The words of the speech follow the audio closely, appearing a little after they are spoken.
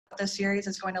this series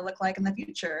is going to look like in the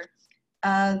future.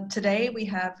 Today we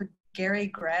have Gary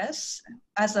Gress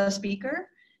as a speaker.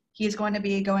 He's going to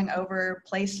be going over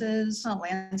places,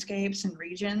 landscapes, and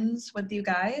regions with you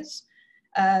guys.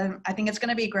 I think it's going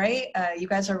to be great. You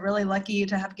guys are really lucky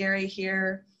to have Gary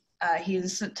here.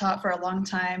 He's taught for a long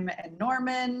time in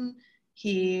Norman.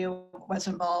 He was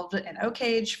involved in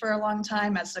OCAGE for a long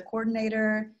time as the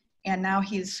coordinator, and now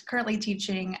he's currently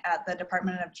teaching at the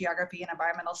Department of Geography and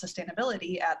Environmental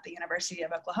Sustainability at the University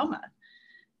of Oklahoma.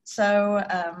 So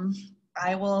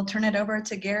I will turn it over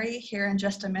to Gary here in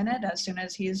just a minute as soon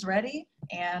as he's ready,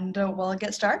 and we'll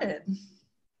get started.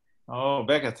 Oh,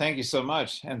 Becca, thank you so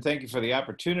much. And thank you for the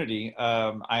opportunity.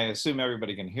 I assume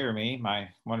everybody can hear me, my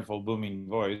wonderful booming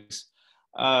voice.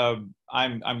 I'm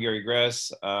Gary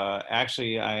Gress.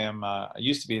 Actually,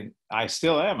 I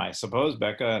still am, I suppose,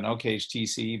 Becca, an OCAGE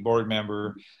TC board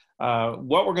member.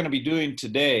 What we're going to be doing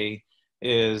today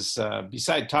is,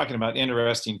 besides talking about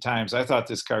interesting times, I thought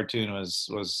this cartoon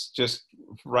was just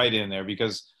right in there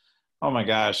because, oh my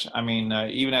gosh, I mean,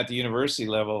 even at the university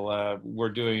level, we're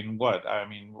doing what? I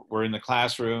mean, we're in the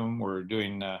classroom, we're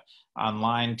doing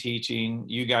online teaching.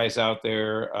 You guys out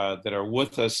there that are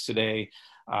with us today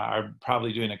are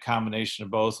probably doing a combination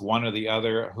of both, one or the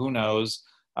other, who knows.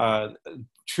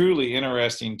 Truly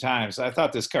interesting times. I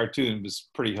thought this cartoon was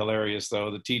pretty hilarious,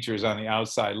 though. The teachers on the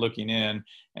outside looking in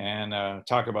and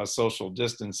talk about social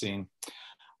distancing.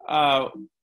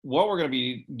 What we're going to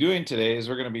be doing today is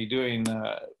we're going to be doing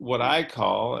what I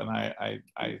call, and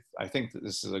I think that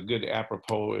this is a good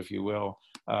apropos, if you will,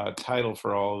 title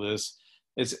for all of this.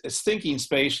 It's thinking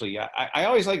spatially. I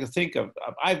always like to think of,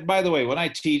 by the way, when I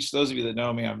teach, those of you that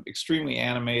know me, I'm extremely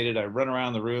animated. I run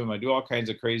around the room. I do all kinds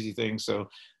of crazy things. So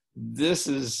this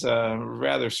is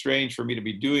rather strange for me to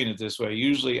be doing it this way.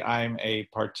 Usually I'm a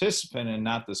participant and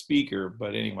not the speaker.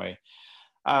 But anyway,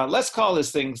 let's call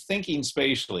this thing thinking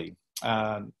spatially.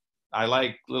 I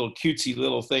like little cutesy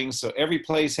little things. So every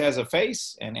place has a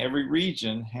face and every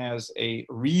region has a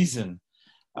reason.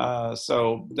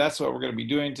 So that's what we're going to be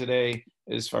doing today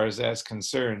as far as that's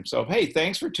concerned. So, hey,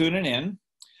 thanks for tuning in.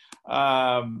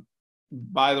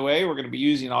 By the way, we're going to be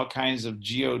using all kinds of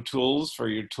geo tools for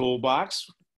your toolbox.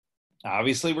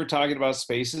 Obviously, we're talking about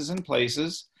spaces and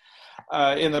places.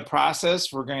 In the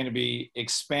process, we're going to be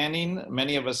expanding.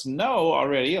 Many of us know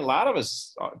already, a lot of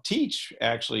us teach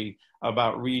actually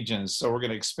about regions. So we're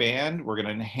going to expand, we're going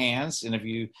to enhance. And if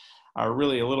you are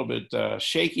really a little bit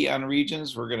shaky on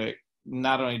regions, we're going to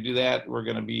not only do that, we're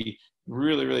going to be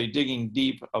really, really digging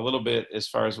deep a little bit as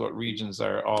far as what regions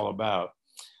are all about.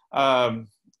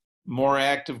 More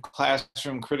active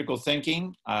classroom critical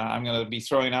thinking. I'm going to be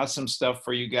throwing out some stuff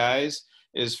for you guys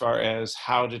as far as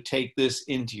how to take this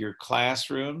into your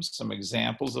classrooms, some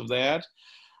examples of that.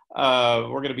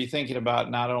 We're going to be thinking about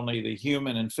not only the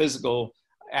human and physical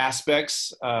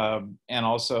aspects and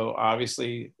also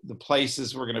obviously the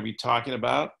places we're going to be talking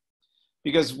about.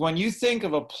 Because when you think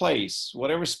of a place,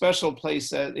 whatever special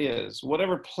place that is,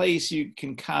 whatever place you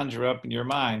can conjure up in your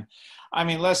mind, I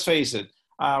mean, let's face it,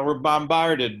 we're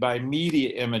bombarded by media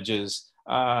images.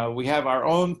 We have our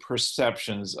own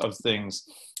perceptions of things.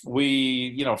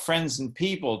 Friends and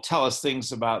people tell us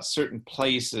things about certain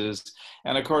places.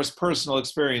 And of course, personal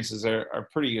experiences are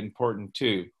pretty important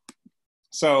too.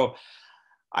 So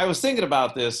I was thinking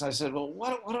about this. I said, well,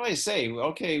 what do I say?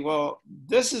 Okay, well,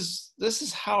 this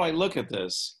is how I look at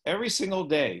this every single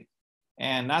day.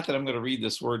 And not that I'm going to read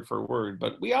this word for word,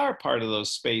 but we are part of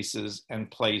those spaces and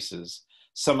places.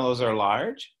 Some of those are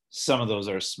large, some of those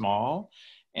are small.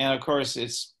 And of course,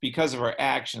 it's because of our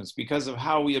actions, because of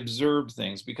how we observe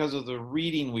things, because of the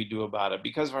reading we do about it,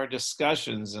 because of our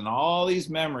discussions and all these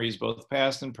memories, both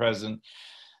past and present.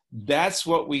 That's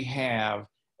what we have.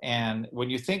 And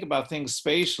when you think about things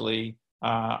spatially,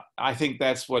 I think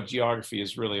that's what geography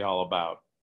is really all about.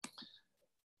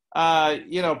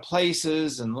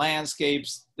 Places and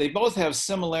landscapes, they both have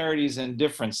similarities and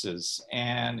differences.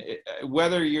 And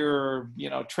whether you're,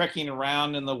 trekking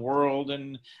around in the world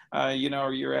and,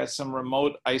 you're at some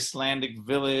remote Icelandic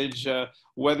village,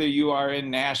 whether you are in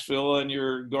Nashville and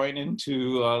you're going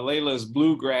into Layla's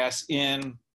Bluegrass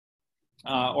Inn,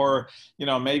 or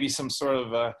maybe some sort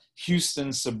of a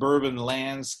Houston suburban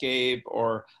landscape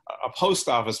or a post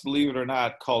office, believe it or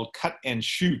not, called Cut and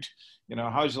Shoot.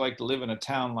 How would you like to live in a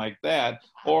town like that?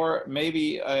 Or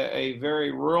maybe a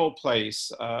very rural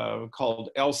place called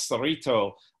El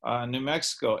Cerrito, New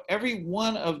Mexico. Every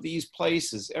one of these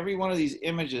places, every one of these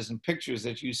images and pictures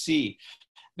that you see,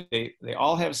 they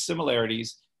all have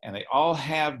similarities and they all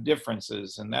have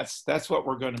differences. And that's what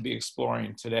we're going to be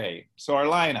exploring today. So our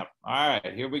lineup. All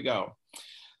right, here we go.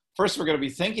 First, we're going to be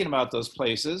thinking about those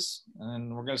places,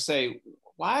 and we're going to say,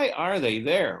 why are they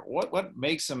there? What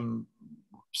makes them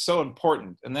so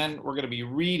important? And then we're going to be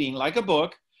reading, like a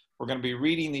book, we're going to be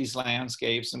reading these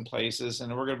landscapes and places,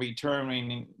 and we're going to be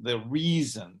determining the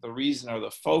reason or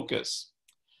the focus.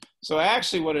 So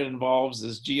actually what it involves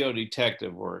is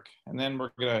geodetective work. And then we're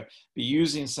going to be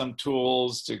using some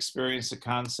tools to experience the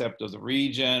concept of the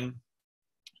region.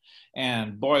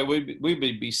 And boy, we'd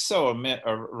be so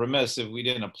remiss if we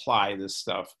didn't apply this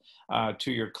stuff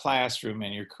to your classroom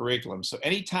and your curriculum. So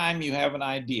anytime you have an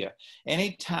idea,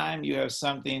 anytime you have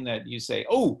something that you say,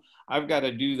 oh, I've got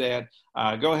to do that,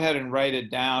 go ahead and write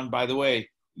it down. By the way,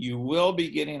 you will be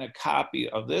getting a copy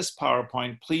of this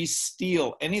PowerPoint. Please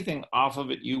steal anything off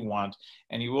of it you want,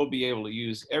 and you will be able to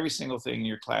use every single thing in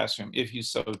your classroom if you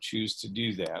so choose to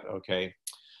do that, okay?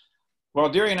 Well,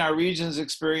 during our regions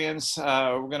experience,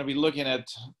 we're going to be looking at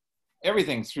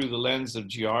everything through the lens of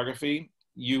geography.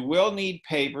 You will need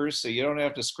paper, so you don't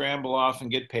have to scramble off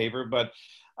and get paper, but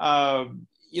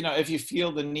you know, if you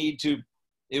feel the need to,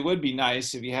 it would be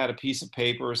nice if you had a piece of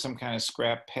paper or some kind of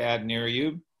scrap pad near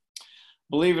you.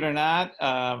 Believe it or not,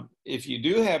 if you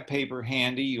do have paper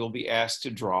handy, you'll be asked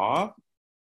to draw.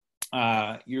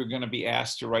 You're going to be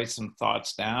asked to write some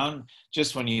thoughts down.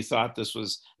 Just when you thought this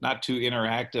was not too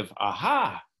interactive,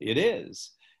 aha, it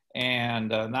is. And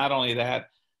not only that,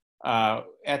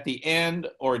 at the end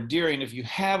or during, if you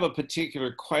have a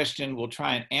particular question, we'll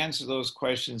try and answer those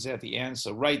questions at the end.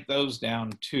 So write those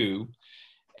down too.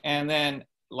 And then,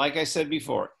 like I said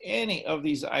before, any of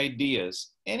these ideas,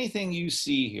 anything you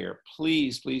see here,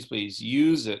 please, please, please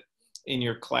use it in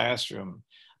your classroom.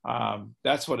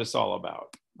 That's what it's all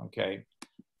about. Okay,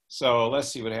 so let's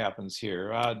see what happens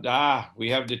here. We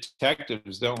have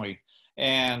detectives, don't we?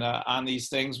 And on these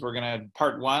things, we're gonna,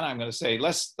 part one, I'm gonna say,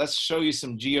 let's show you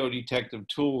some geodetective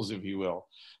tools, if you will.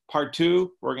 Part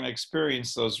two, we're gonna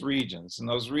experience those regions, and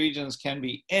those regions can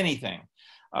be anything.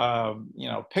 You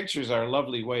know, pictures are a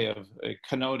lovely way of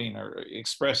connoting or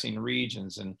expressing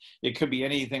regions, and it could be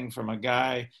anything from a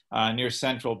guy near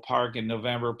Central Park in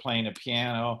November playing a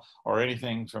piano, or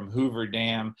anything from Hoover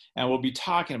Dam. And we'll be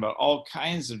talking about all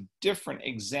kinds of different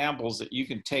examples that you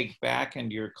can take back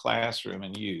into your classroom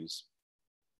and use.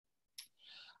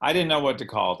 I didn't know what to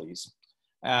call these.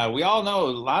 We all know a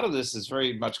lot of this is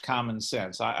very much common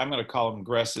sense. I'm going to call them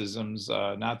Gressisms,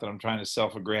 not that I'm trying to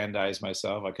self-aggrandize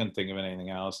myself. I couldn't think of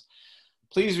anything else.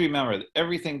 Please remember that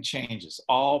everything changes.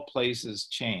 All places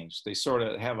change. They sort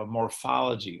of have a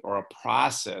morphology or a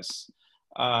process.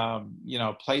 You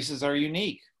know, places are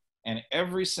unique, and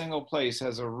every single place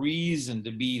has a reason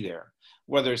to be there,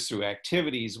 whether it's through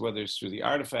activities, whether it's through the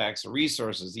artifacts, the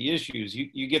resources, the issues,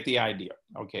 you get the idea,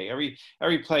 okay?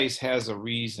 Every place has a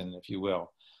reason, if you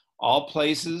will. All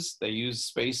places, they use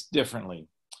space differently,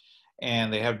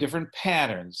 and they have different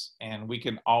patterns, and we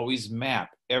can always map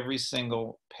every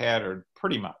single pattern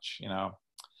pretty much, you know.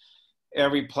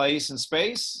 Every place in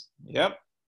space, yep,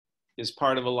 is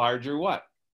part of a larger what?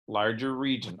 Larger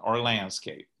region or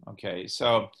landscape, okay?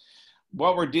 So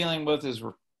what we're dealing with is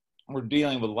we're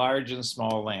dealing with large and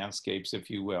small landscapes, if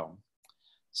you will.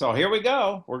 So here we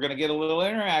go. We're going to get a little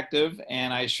interactive,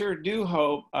 and I sure do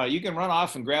hope you can run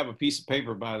off and grab a piece of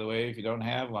paper, by the way, if you don't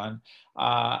have one.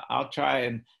 I'll try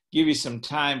and give you some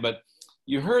time, but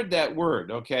you heard that word,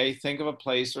 okay? Think of a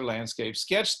place or landscape.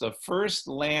 Sketch the first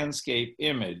landscape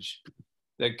image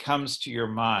that comes to your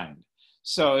mind.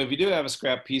 So if you do have a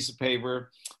scrap piece of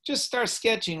paper, just start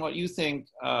sketching what you think,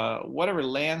 whatever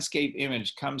landscape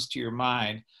image comes to your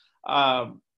mind.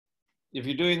 If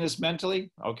you're doing this mentally,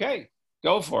 okay,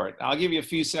 go for it. I'll give you a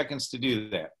few seconds to do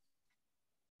that.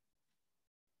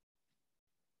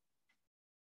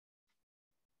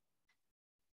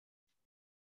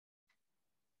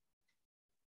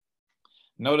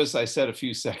 Notice I said a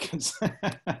few seconds.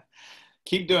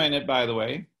 Keep doing it, by the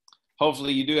way.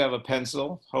 Hopefully you do have a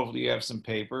pencil. Hopefully you have some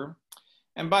paper.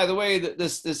 And by the way,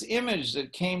 this image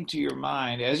that came to your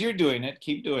mind, as you're doing it,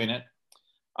 keep doing it.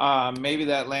 Maybe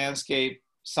that landscape,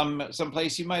 some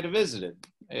place you might have visited.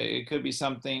 It could be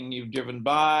something you've driven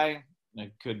by.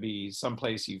 It could be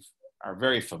someplace you are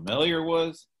very familiar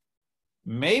with.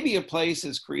 Maybe a place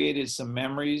has created some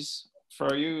memories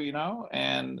for you, you know,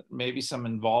 and maybe some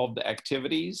involved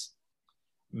activities.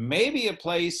 Maybe a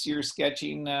place you're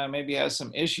sketching maybe has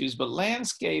some issues, but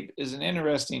landscape is an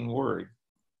interesting word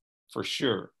for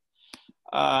sure.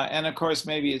 And of course,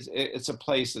 maybe it's a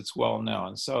place that's well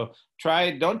known. So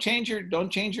don't change your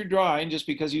drawing just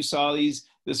because you saw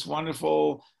this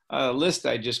wonderful list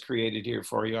I just created here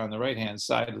for you on the right-hand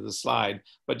side of the slide.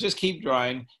 But just keep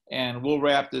drawing, and we'll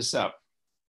wrap this up.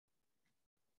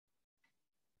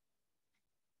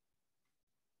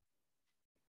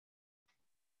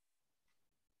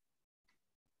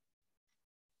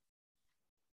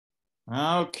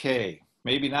 Okay,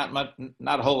 maybe not much,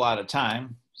 not a whole lot of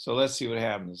time. So let's see what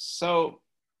happens. So,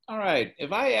 all right,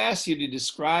 if I ask you to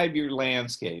describe your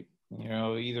landscape,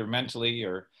 either mentally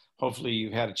or hopefully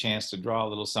you've had a chance to draw a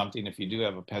little something if you do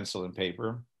have a pencil and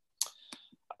paper.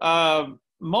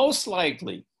 Most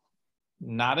likely,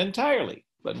 not entirely,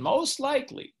 but most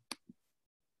likely,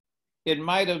 it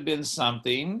might have been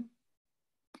something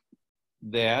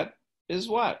that is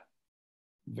what?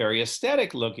 Very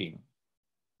aesthetic looking,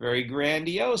 very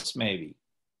grandiose, maybe.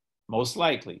 Most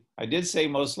likely. I did say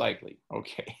most likely.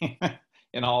 Okay,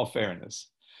 in all fairness.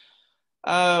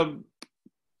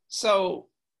 So,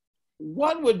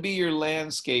 what would be your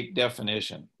landscape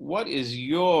definition? What is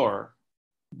your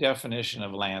definition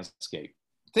of landscape?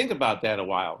 Think about that a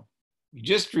while. You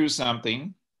just drew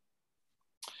something.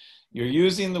 You're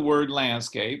using the word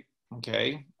landscape.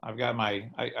 Okay, I've got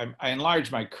I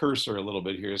enlarged my cursor a little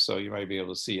bit here so you might be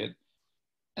able to see it.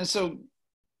 And so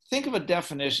think of a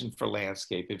definition for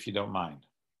landscape if you don't mind.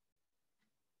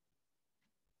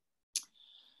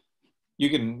 You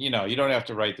can, you don't have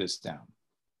to write this down.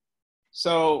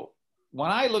 So when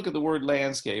I look at the word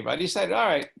landscape, I decided, all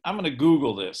right, I'm going to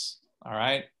Google this. All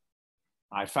right.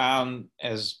 I found,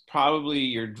 as probably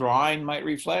your drawing might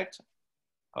reflect,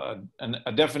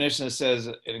 a definition that says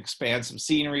an expanse of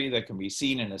scenery that can be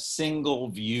seen in a single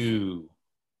view,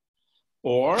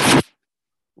 or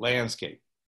landscape.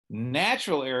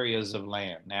 Natural areas of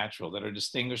land, natural, that are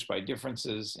distinguished by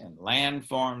differences in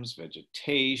landforms,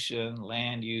 vegetation,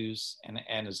 land use,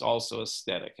 and is also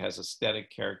aesthetic, has aesthetic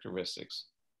characteristics.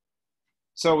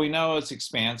 So we know it's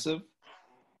expansive.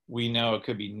 We know it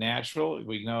could be natural.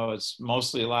 We know it's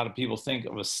mostly, a lot of people think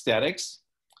of aesthetics.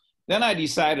 Then I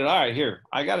decided, all right, here,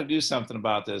 I got to do something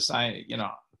about this. Okay,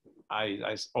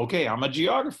 I'm a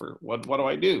geographer. What do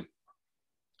I do?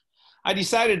 I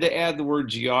decided to add the word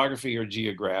geography or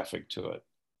geographic to it.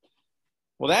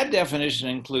 Well, that definition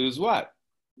includes what?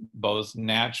 Both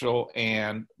natural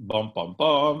and I'm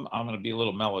going to be a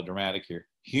little melodramatic here.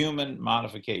 Human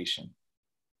modification.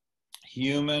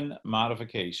 Human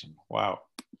modification. Wow.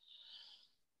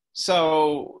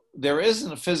 So there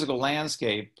isn't a physical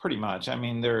landscape, pretty much. I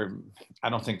mean, I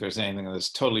don't think there's anything that's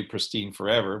totally pristine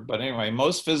forever. But anyway,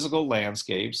 most physical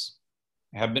landscapes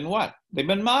have been what? They've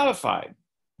been modified.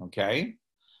 Okay.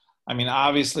 I mean,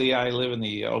 obviously, I live in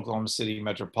the Oklahoma City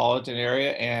metropolitan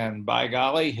area, and by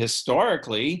golly,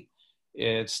 historically,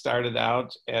 it started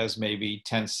out as maybe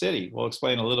tent city. We'll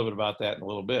explain a little bit about that in a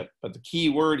little bit. But the key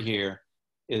word here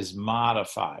is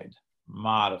modified.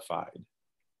 Modified.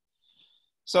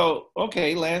 So,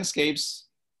 okay, landscapes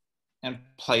and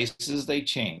places, they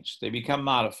change. They become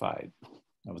modified.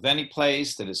 Now, with any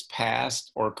place that is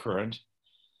past or current,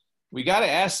 we got to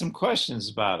ask some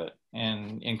questions about it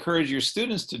and encourage your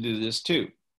students to do this too.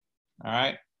 All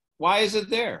right. Why is it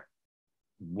there?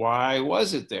 Why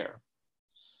was it there?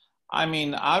 I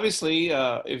mean, obviously,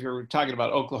 if you're talking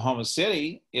about Oklahoma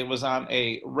City, it was on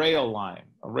a rail line,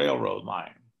 a railroad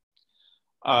line.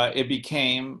 It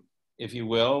became, if you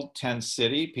will, tent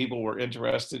city. People were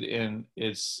interested in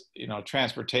its,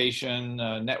 transportation,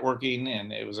 networking,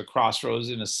 and it was a crossroads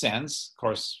in a sense. Of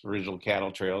course, original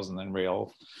cattle trails and then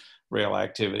rail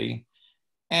activity.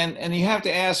 And you have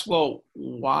to ask, well,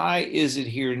 why is it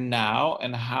here now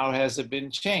and how has it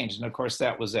been changed? And of course,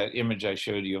 that was that image I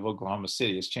showed you of Oklahoma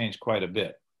City. It's changed quite a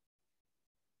bit.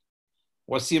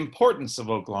 What's the importance of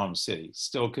Oklahoma City?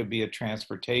 Still could be a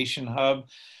transportation hub.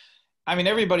 I mean,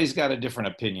 everybody's got a different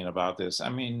opinion about this. I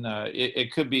mean,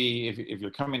 it could be, if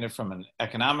you're coming at it from an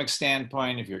economic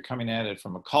standpoint, if you're coming at it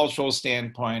from a cultural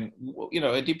standpoint,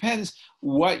 it depends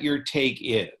what your take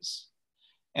is.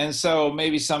 And so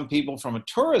maybe some people from a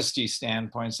touristy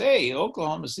standpoint say, hey,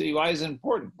 Oklahoma City, why is it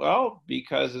important? Well,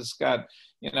 because it's got,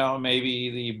 maybe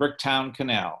the Bricktown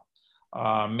Canal.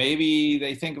 Maybe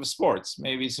they think of sports.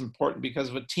 Maybe it's important because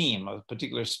of a team, a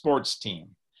particular sports team.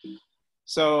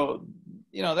 So,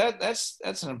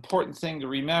 that's an important thing to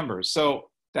remember.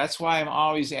 So that's why I'm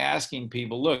always asking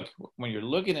people, look, when you're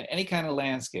looking at any kind of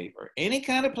landscape or any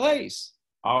kind of place,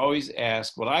 always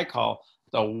ask what I call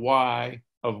the why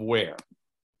of where.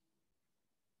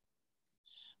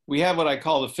 We have what I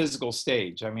call the physical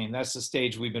stage. I mean, that's the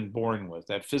stage we've been born with,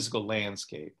 that physical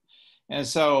landscape. And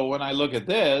so when I look at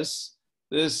this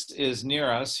is near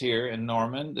us here in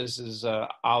Norman. This is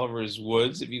Oliver's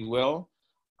Woods, if you will.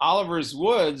 Oliver's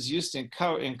Woods used to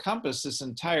encompass this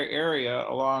entire area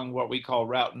along what we call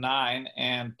Route 9.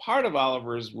 And part of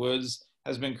Oliver's Woods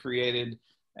has been created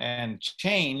and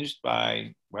changed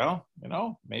by, well,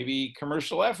 maybe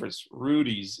commercial efforts,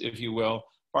 Rudy's, if you will,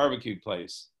 barbecue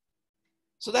place.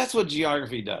 So that's what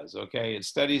geography does, okay? It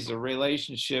studies the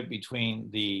relationship between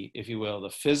the, if you will, the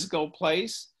physical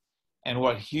place and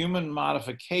what human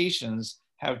modifications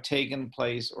have taken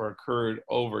place or occurred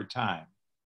over time.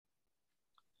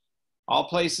 All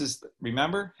places,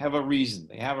 remember, have a reason.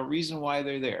 They have a reason why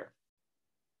they're there.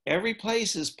 Every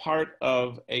place is part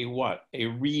of a what? A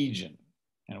region.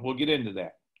 And we'll get into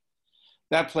that.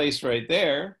 That place right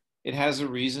there, it has a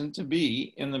reason to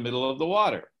be in the middle of the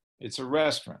water. It's a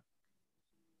restaurant.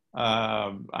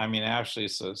 I mean, actually,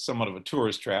 it's somewhat of a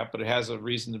tourist trap, but it has a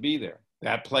reason to be there.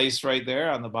 That place right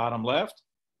there on the bottom left,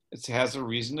 it has a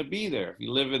reason to be there. If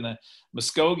you live in the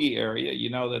Muskogee area, you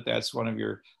know that that's one of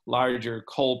your larger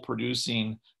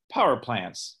coal-producing power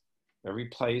plants. Every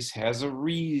place has a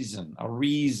reason,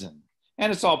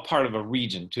 and it's all part of a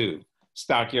region too.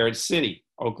 Stockyard City,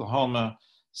 Oklahoma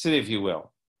City, if you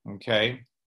will. Okay.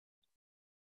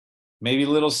 Maybe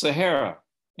Little Sahara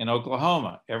in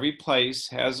Oklahoma. Every place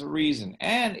has a reason,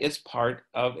 and it's part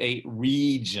of a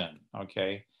region,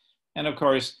 okay? And of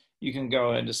course, you can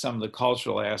go into some of the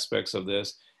cultural aspects of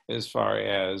this as far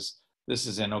as this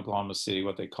is in Oklahoma City,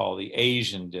 what they call the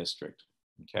Asian district,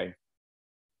 okay?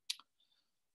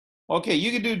 Okay,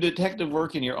 you can do detective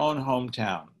work in your own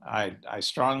hometown. I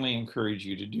strongly encourage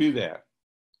you to do that.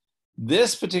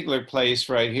 This particular place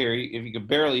right here, if you can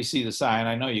barely see the sign,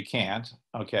 I know you can't,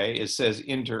 okay, it says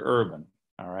interurban.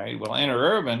 All right, well,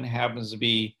 interurban happens to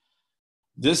be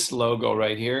this logo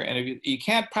right here. And if you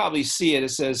can't probably see it, it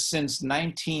says since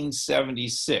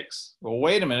 1976. Well,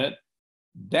 wait a minute.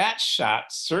 That shot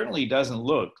certainly doesn't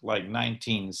look like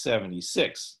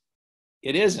 1976.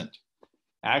 It isn't.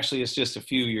 Actually, it's just a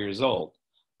few years old.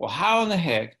 Well, how in the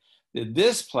heck did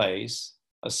this place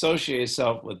associate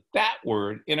itself with that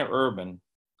word, interurban?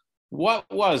 What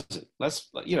was it?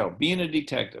 Let's, being a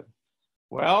detective.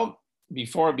 Well,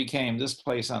 before it became this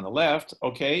place on the left,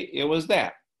 okay, it was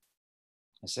that.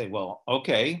 I say, well,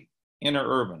 okay,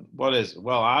 interurban, what is it?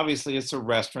 Well, obviously it's a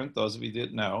restaurant, those of you that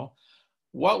didn't know.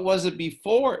 What was it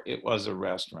before it was a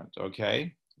restaurant,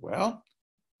 okay? Well,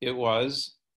 it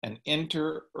was an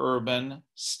interurban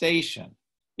station,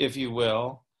 if you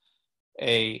will,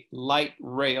 a light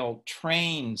rail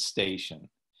train station.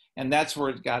 And that's where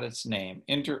it got its name,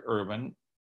 interurban,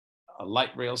 a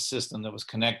light rail system that was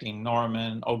connecting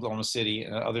Norman, Oklahoma City,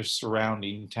 and other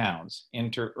surrounding towns,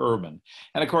 interurban.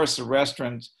 And of course, the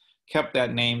restaurant kept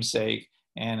that namesake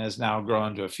and has now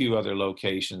grown to a few other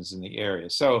locations in the area.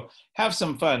 So have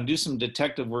some fun, do some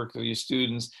detective work with your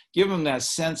students, give them that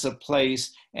sense of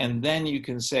place, and then you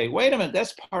can say, wait a minute,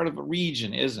 that's part of a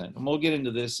region, isn't it? And we'll get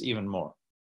into this even more.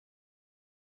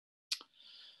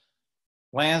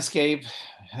 Landscape,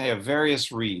 they have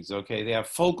various reads, okay? They have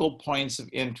focal points of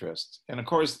interest. And of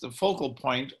course, the focal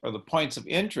point or the points of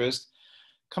interest,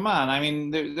 come on, I mean,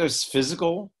 there's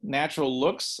physical, natural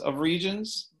looks of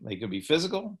regions. They could be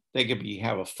physical. They could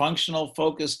have a functional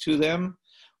focus to them.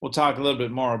 We'll talk a little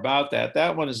bit more about that.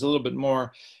 That one is a little bit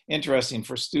more interesting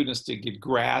for students to get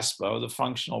grasp of, the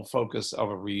functional focus of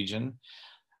a region.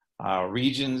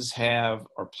 Regions have,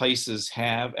 or places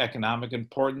have, economic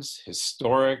importance,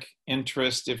 historic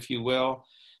interest, if you will.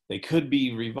 They could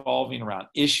be revolving around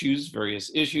issues,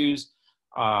 various issues,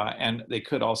 and they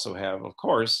could also have, of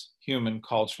course, human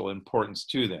cultural importance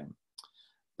to them.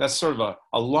 That's sort of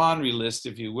a laundry list,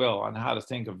 if you will, on how to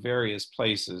think of various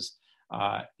places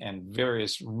and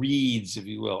various reads, if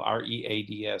you will,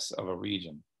 R-E-A-D-S of a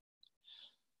region.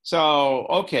 So,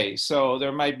 okay, so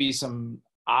there might be some,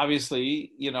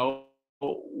 obviously,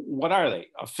 what are they?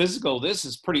 A physical, this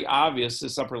is pretty obvious.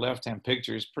 This upper left-hand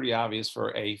picture is pretty obvious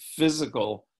for a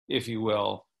physical, if you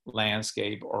will,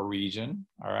 landscape or region,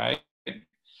 all right?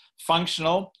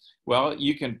 Functional, well,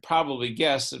 you can probably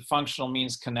guess that functional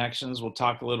means connections. We'll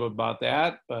talk a little bit about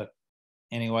that, but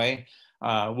anyway,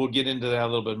 we'll get into that a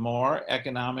little bit more.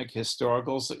 Economic,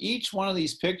 historical. So each one of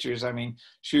these pictures, I mean,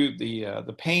 shoot,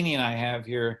 the painting I have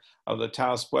here of the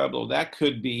Taos Pueblo, that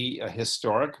could be a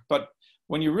historic, but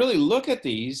when you really look at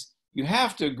these, you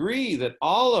have to agree that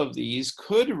all of these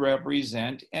could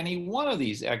represent any one of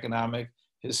these: economic,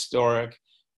 historic,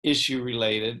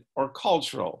 issue-related, or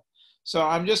cultural. So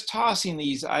I'm just tossing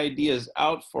these ideas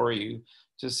out for you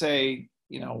to say,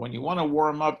 when you want to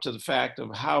warm up to the fact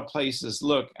of how places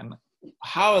look and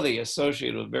how are they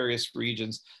associated with various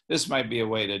regions, this might be a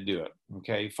way to do it,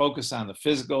 okay? Focus on the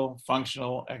physical,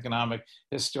 functional, economic,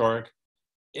 historic.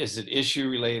 Is it issue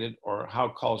related, or how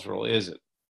cultural is it?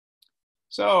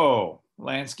 So,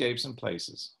 landscapes and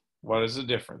places, what is the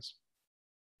difference?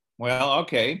 Well,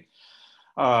 okay,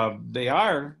 they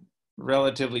are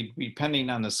relatively, depending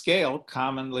on the scale,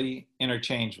 commonly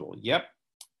interchangeable. Yep,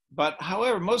 But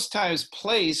however, most times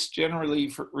place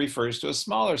generally refers to a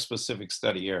smaller specific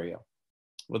study area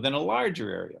within a larger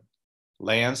area.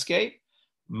 Landscape,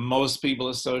 most people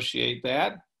associate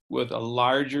that with a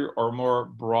larger or more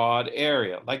broad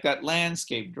area, like that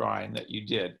landscape drawing that you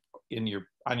did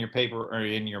on your paper or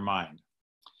in your mind.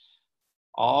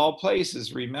 All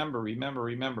places, remember,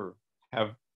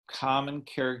 have common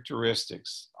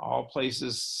characteristics. All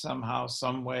places somehow,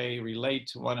 some way relate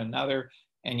to one another,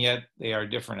 and yet they are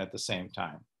different at the same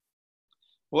time.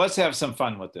 Well, let's have some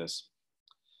fun with this.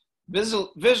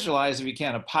 Visualize, if you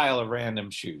can, a pile of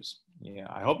random shoes. Yeah,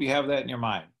 I hope you have that in your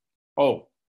mind. Oh,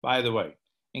 by the way,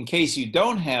 in case you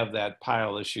don't have that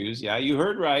pile of shoes, yeah, you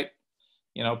heard right,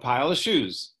 pile of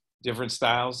shoes, different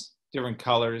styles, different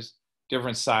colors,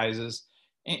 different sizes.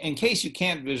 In case you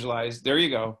can't visualize, there you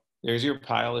go. There's your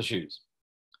pile of shoes.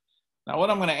 Now, what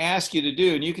I'm going to ask you to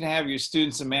do, and you can have your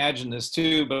students imagine this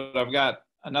too, but I've got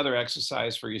another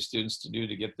exercise for your students to do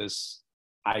to get this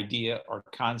idea or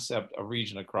concept of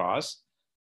region across.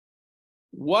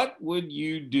 What would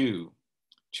you do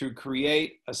to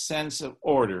create a sense of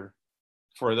order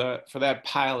for that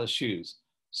pile of shoes?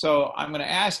 So I'm going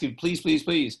to ask you,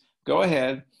 please, go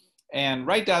ahead and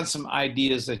write down some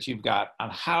ideas that you've got on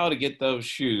how to get those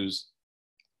shoes,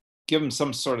 give them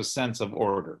some sort of sense of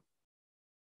order.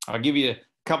 I'll give you a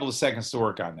couple of seconds to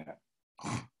work on that.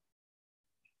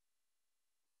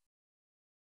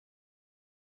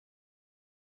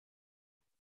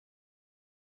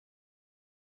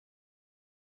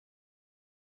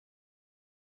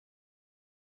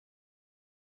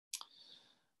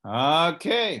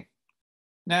 Okay.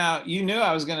 Now, you knew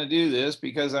I was going to do this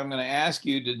because I'm going to ask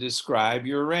you to describe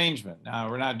your arrangement. Now,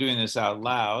 we're not doing this out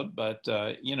loud, but,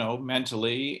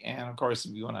 mentally, and of course,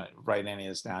 if you want to write any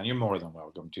of this down, you're more than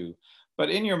welcome to. But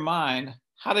in your mind,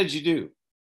 how did you do?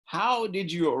 How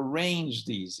did you arrange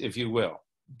these, if you will?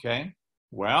 Okay.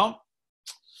 Well,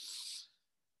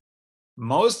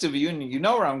 most of you, and you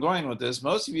know where I'm going with this,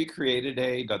 most of you created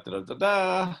a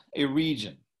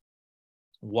region.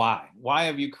 Why? Why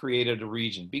have you created a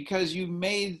region? Because you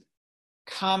made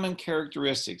common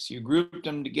characteristics. You grouped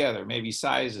them together, maybe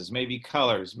sizes, maybe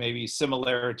colors, maybe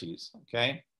similarities,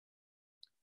 okay?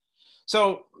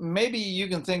 So maybe you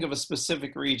can think of a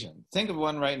specific region. Think of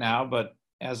one right now, but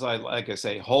like I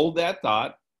say, hold that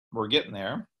thought. We're getting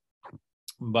there,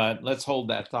 but let's hold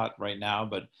that thought right now.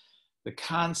 But the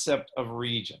concept of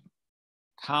region,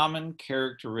 common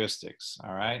characteristics,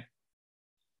 all right?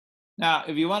 Now,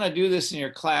 if you want to do this in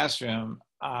your classroom,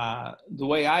 the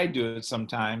way I do it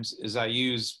sometimes is I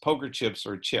use poker chips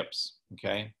or chips,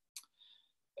 okay?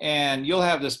 And you'll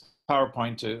have this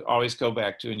PowerPoint to always go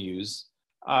back to and use.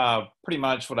 Pretty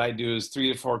much what I do is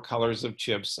 3 to 4 colors of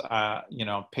chips,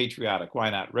 patriotic, why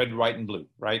not? Red, white, and blue,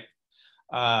 right?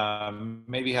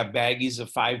 Maybe have baggies of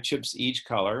 5 chips each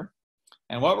color.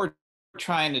 And what we're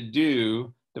trying to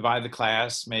do, divide the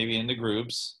class maybe into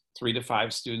groups, 3 to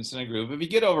 5 students in a group. If you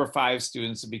get over 5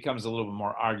 students, it becomes a little bit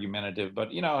more argumentative, but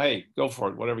hey, go for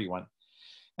it, whatever you want.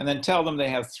 And then tell them they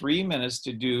have 3 minutes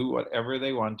to do whatever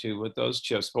they want to with those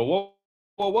chips. But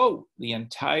whoa, the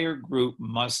entire group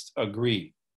must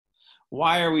agree.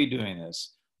 Why are we doing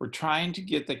this? We're trying to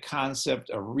get the concept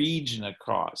of region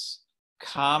across,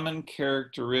 common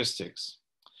characteristics.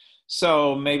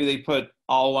 So maybe they put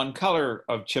all one color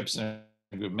of chips in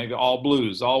a group, maybe all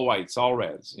blues, all whites, all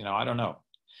reds, I don't know.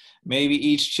 Maybe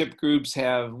each chip groups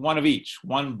have one of each,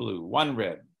 one blue, one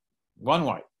red, one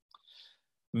white.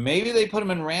 Maybe they put them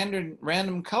in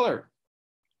random color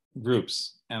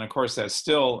groups. And of course, that's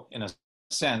still, in a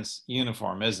sense,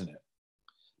 uniform, isn't it?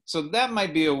 So that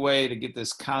might be a way to get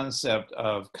this concept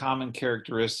of common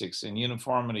characteristics and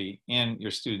uniformity in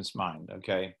your student's mind,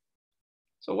 okay?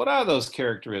 So what are those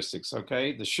characteristics,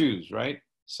 okay? The shoes, right?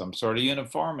 Some sort of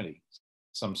uniformity,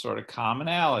 some sort of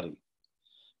commonality.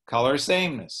 Color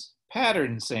sameness,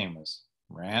 pattern sameness,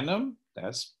 random,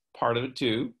 that's part of it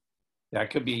too. That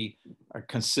could be a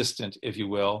consistent, if you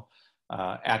will,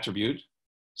 attribute.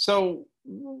 So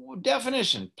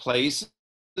definition, places,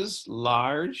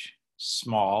 large,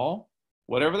 small,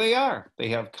 whatever they are, they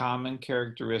have common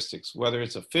characteristics, whether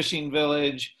it's a fishing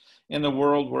village in the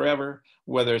world, wherever,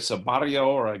 whether it's a barrio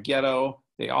or a ghetto,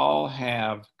 they all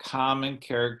have common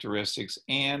characteristics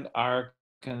and are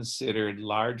considered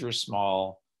large or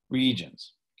small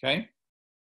regions, okay?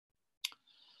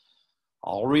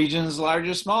 All regions, large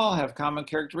or small, have common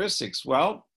characteristics.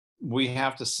 Well, we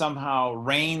have to somehow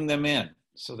rein them in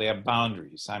so they have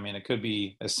boundaries. I mean, it could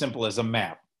be as simple as a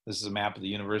map. This is a map of the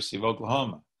University of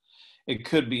Oklahoma. It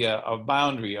could be a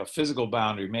boundary, a physical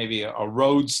boundary, maybe a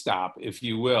road stop, if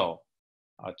you will,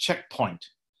 a checkpoint.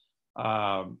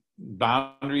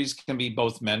 Boundaries can be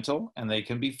both mental and they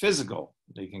can be physical.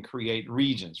 They can create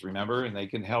regions, remember, and they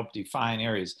can help define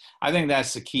areas. I think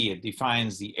that's the key. It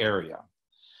defines the area.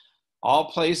 All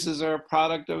places are a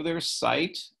product of their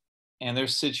site and their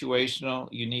situational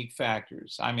unique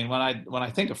factors. I mean, when I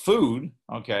think of food,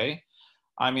 okay,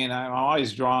 I mean, I'm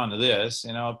always drawn to this.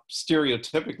 You know,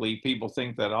 stereotypically, people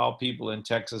think that all people in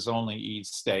Texas only eat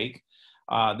steak.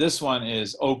 This one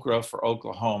is okra for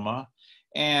Oklahoma.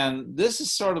 And this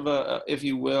is sort of a, if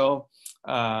you will,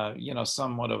 you know,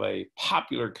 somewhat of a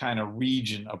popular kind of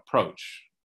region approach,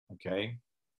 okay?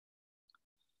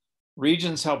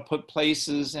 Regions help put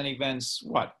places and events,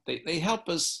 what? They help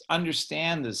us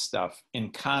understand this stuff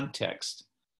in context.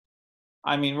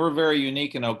 I mean, we're very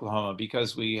unique in Oklahoma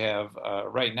because we have,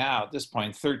 right now, at this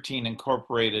point, 13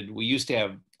 incorporated. We used to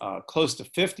have close to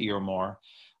 50 or more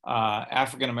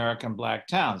African-American Black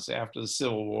towns after the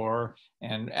Civil War,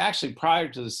 and actually prior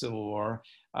to the Civil War,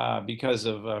 because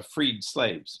of freed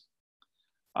slaves.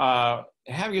 Have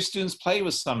your students play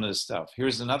with some of this stuff.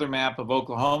 Here's another map of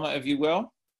Oklahoma, if you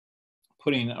will,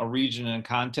 putting a region in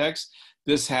context.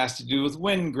 This has to do with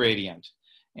wind gradient.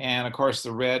 And of course,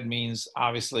 the red means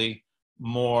obviously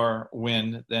more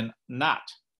wind than not,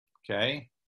 okay?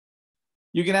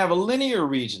 You can have a linear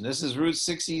region. This is Route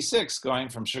 66 going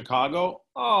from Chicago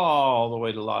all the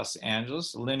way to Los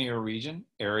Angeles. Linear region,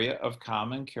 area of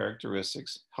common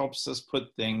characteristics, helps us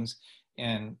put things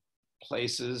in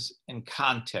places in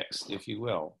context, if you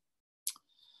will.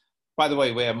 By the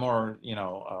way, we have more, you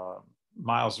know,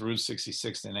 miles of Route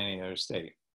 66 than any other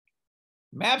state.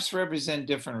 Maps represent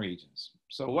different regions.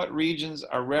 So what regions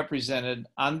are represented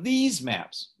on these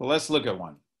maps? Well, let's look at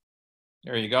one.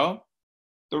 There you go,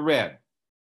 the red.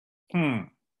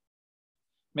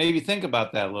 Maybe think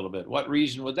about that a little bit. What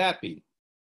region would that be?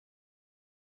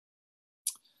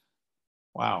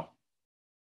 Wow.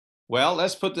 Well,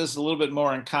 let's put this a little bit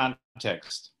more in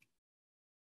context.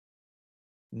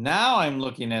 Now I'm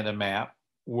looking at a map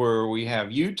where we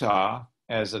have Utah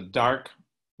as a dark,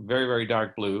 very, very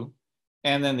dark blue,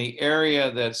 and then the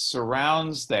area that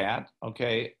surrounds that,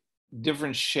 okay,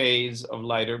 different shades of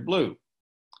lighter blue.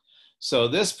 So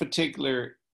this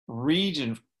particular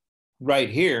region right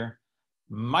here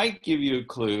might give you a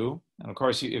clue. And of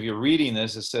course, if you're reading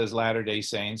this, it says Latter-day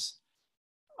Saints.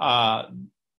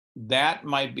 That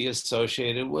might be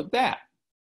associated with that.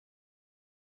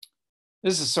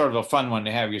 This is sort of a fun one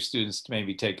to have your students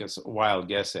maybe take a wild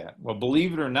guess at. Well,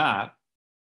 believe it or not,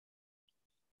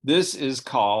 this is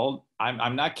called,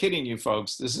 I'm not kidding you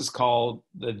folks, this is called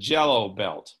the Jello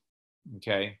Belt,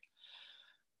 okay?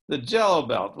 The Jello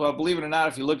Belt, well, believe it or not,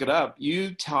 if you look it up,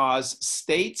 Utah's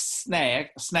state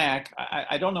snack,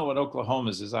 I don't know what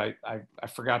Oklahoma's is, I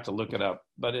forgot to look it up,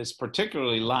 but it's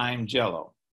particularly lime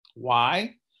Jello.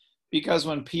 Why? Because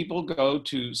when people go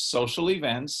to social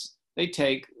events, they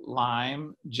take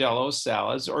lime Jello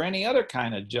salads or any other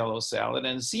kind of Jello salad,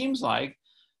 and it seems like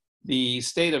the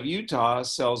state of Utah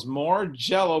sells more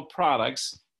Jello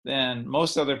products than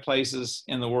most other places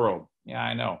in the world. Yeah,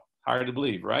 I know, hard to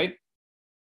believe, right?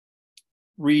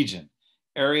 Region,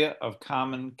 area of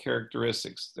common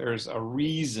characteristics. There's a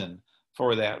reason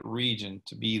for that region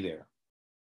to be there.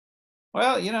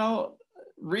 Well, you know,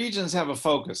 regions have a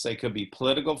focus. They could be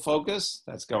political focus,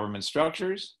 that's government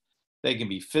structures. They can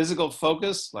be physical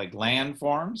focus, like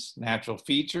landforms, natural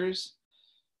features.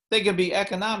 They can be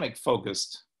economic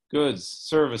focused, goods,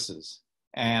 services,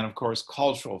 and of course,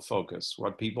 cultural focus,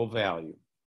 what people value.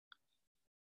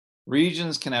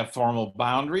 Regions can have formal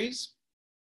boundaries.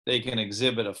 They can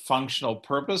exhibit a functional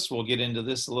purpose. We'll get into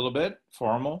this a little bit,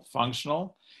 formal,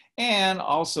 functional. And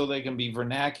also they can be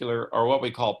vernacular or what we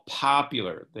call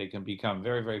popular. They can become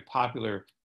very, very popular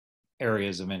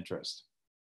areas of interest.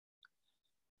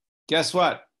 Guess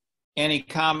what? Any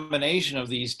combination of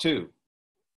these two.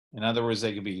 In other words,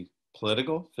 they could be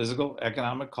political, physical,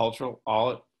 economic, cultural,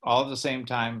 all at the same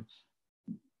time,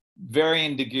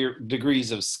 varying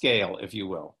degrees of scale, if you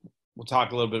will. We'll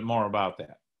talk a little bit more about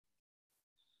that.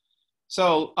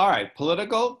 So, all right,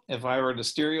 political, if I were to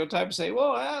stereotype, say,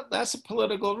 well, that's a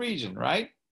political region, right?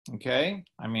 Okay,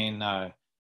 I mean,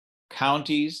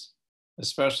 counties,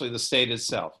 especially the state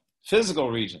itself. Physical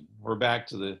region, we're back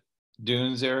to the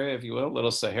dunes area, if you will,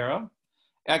 Little Sahara.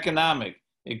 Economic,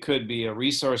 it could be a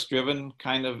resource-driven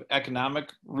kind of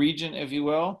economic region, if you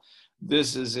will.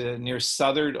 This is near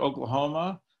southern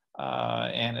Oklahoma,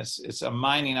 and it's a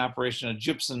mining operation, a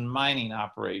gypsum mining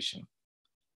operation.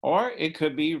 Or it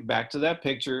could be, back to that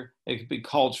picture, it could be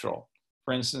cultural.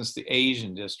 For instance, the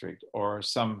Asian district or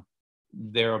some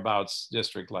thereabouts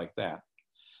district like that.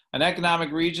 An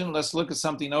economic region, let's look at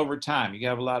something over time. You can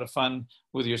have a lot of fun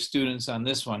with your students on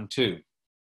this one too.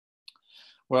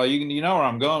 Well, you know where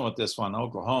I'm going with this one,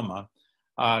 Oklahoma.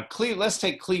 Let's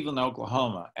take Cleveland,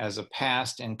 Oklahoma as a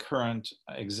past and current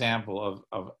example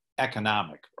of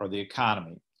economic or the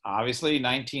economy. Obviously,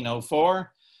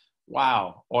 1904,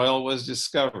 wow, oil was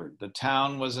discovered. The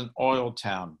town was an oil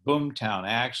town, boom town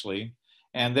actually.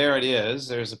 And there it is.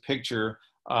 There's a picture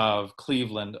of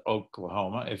Cleveland,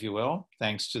 Oklahoma, if you will,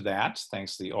 thanks to that,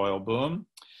 thanks to the oil boom.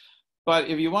 But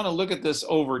if you want to look at this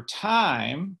over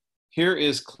time, here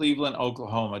is Cleveland,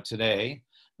 Oklahoma today,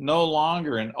 no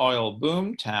longer an oil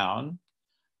boom town,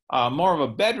 more of a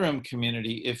bedroom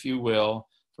community, if you will,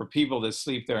 for people that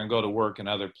sleep there and go to work in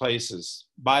other places.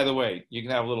 By the way, you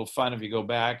can have a little fun if you go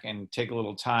back and take a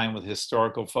little time with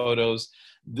historical photos.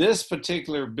 This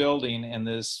particular building in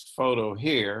this photo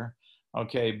here,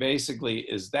 okay, basically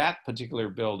is that particular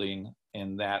building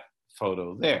in that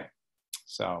photo there.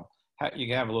 So you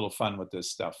can have a little fun with this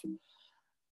stuff.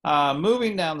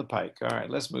 Moving down the pike. All right,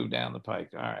 let's move down the pike.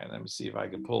 All right, let me see if I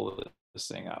can pull this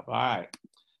thing up. All right.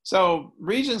 So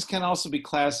regions can also be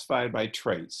classified by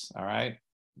traits. All right.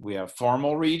 We have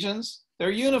formal regions. They're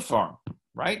uniform,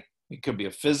 right? It could be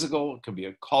a physical, it could be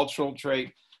a cultural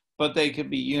trait, but they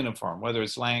could be uniform, whether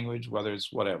it's language, whether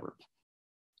it's whatever.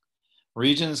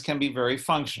 Regions can be very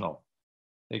functional.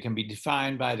 They can be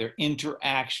defined by their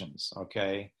interactions,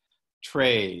 okay?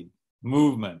 Trade,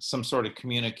 movement, some sort of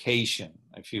communication,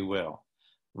 if you will.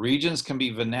 Regions can be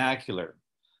vernacular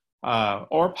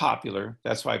or popular.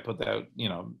 That's why I put that, you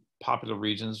know, popular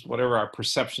regions, whatever our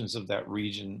perceptions of that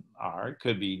region are. It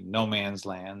could be no man's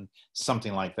land,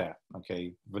 something like that,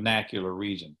 okay? Vernacular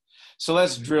region. So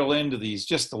let's drill into these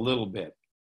just a little bit.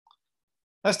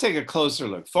 Let's take a closer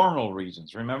look. Formal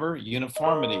regions, remember,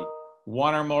 uniformity,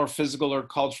 one or more physical or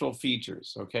cultural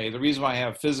features, okay? The reason why I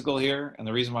have physical here and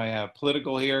the reason why I have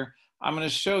political here, I'm going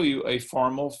to show you a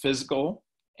formal physical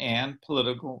and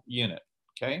political unit,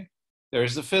 okay?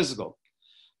 There's the physical.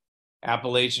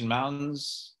 Appalachian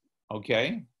Mountains,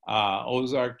 okay?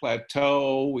 Ozark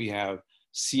Plateau, we have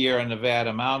Sierra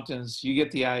Nevada Mountains. You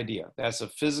get the idea. That's a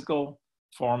physical,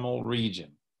 formal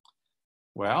region.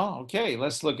 Well, okay,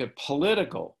 let's look at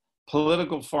political.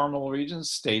 Political formal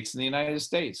regions, states in the United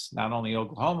States, not only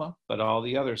Oklahoma, but all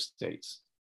the other states,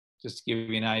 just to give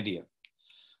you an idea.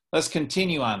 Let's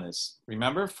continue on this.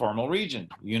 Remember, formal region,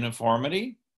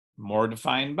 uniformity, more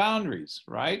defined boundaries,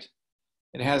 right?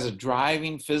 It has a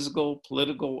driving physical,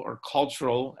 political, or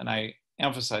cultural, and I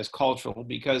emphasize cultural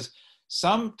because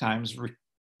sometimes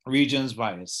regions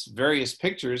by its various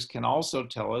pictures can also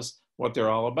tell us what they're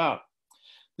all about.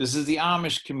 This is the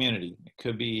Amish community. It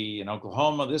could be in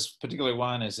Oklahoma. This particular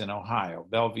one is in Ohio,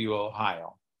 Bellevue,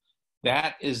 Ohio.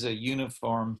 That is a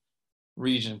uniform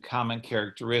region, common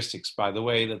characteristics by the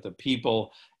way that the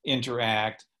people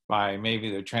interact, by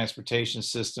maybe their transportation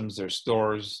systems, their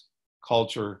stores,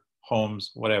 culture,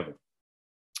 homes, whatever.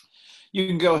 You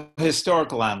can go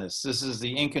historical on this. This is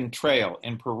the Incan Trail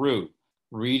in Peru.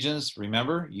 Regions,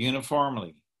 remember,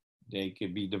 uniformly. They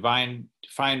could be defined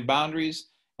boundaries,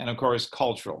 and of course,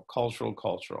 cultural.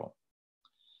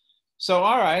 So,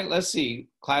 all right, let's see,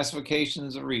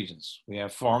 classifications of regions. We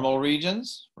have formal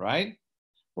regions, right?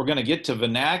 We're gonna get to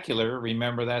vernacular.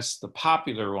 Remember, that's the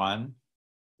popular one.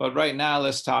 But right now,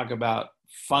 let's talk about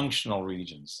functional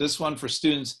regions. This one for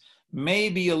students may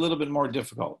be a little bit more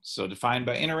difficult. So defined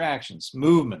by interactions,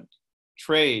 movement,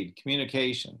 trade,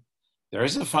 communication. There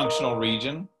is a functional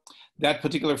region. That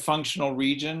particular functional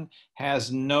region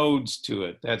has nodes to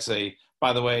it. That's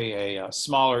by the way, a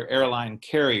smaller airline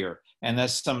carrier, and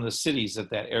that's some of the cities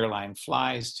that airline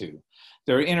flies to.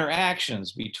 There are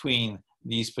interactions between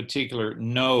these particular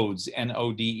nodes,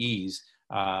 NODEs.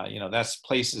 That's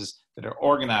places that are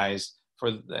organized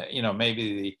for,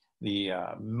 maybe the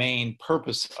main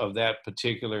purpose of that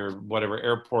particular, whatever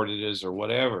airport it is or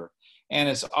whatever. And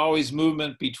it's always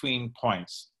movement between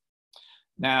points.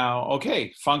 Now,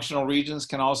 okay, functional regions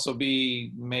can also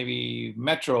be maybe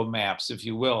metro maps, if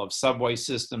you will, of subway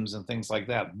systems and things like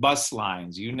that, bus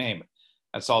lines, you name it.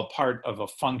 That's all part of a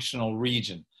functional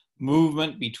region.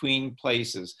 Movement between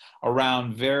places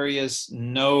around various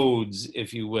nodes,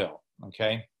 if you will,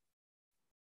 okay?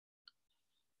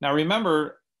 Now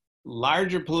remember,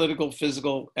 larger political,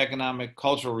 physical, economic,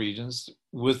 cultural regions,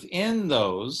 within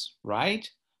those, right?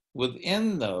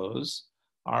 Within those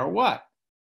are what?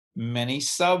 Many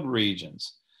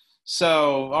sub-regions.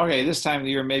 So, okay, this time of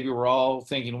the year, maybe we're all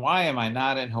thinking, why am I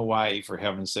not in Hawaii, for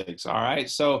heaven's sakes? All right,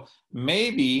 so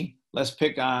maybe let's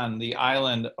pick on the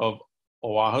island of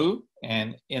Oahu,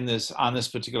 and on this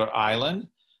particular island,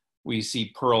 we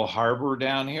see Pearl Harbor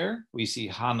down here, we see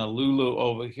Honolulu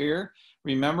over here.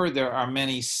 Remember, there are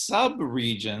many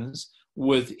sub-regions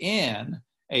within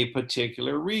a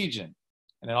particular region.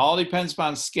 And it all depends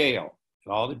upon scale. It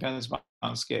all depends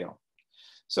upon scale.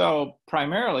 So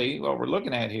primarily what we're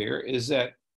looking at here is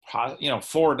that,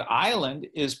 Ford Island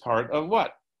is part of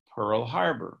what? Pearl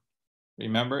Harbor.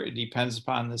 Remember, it depends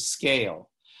upon the scale.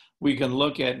 We can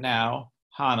look at now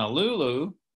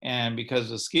Honolulu, and because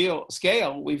of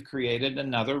scale, we've created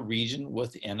another region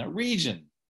within a region.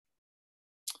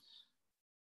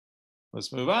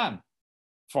 Let's move on.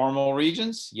 Formal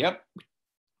regions, yep.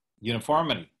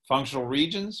 Uniformity. Functional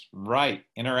regions, right.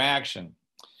 Interaction.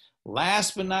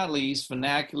 Last but not least,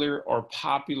 vernacular or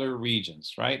popular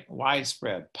regions, right?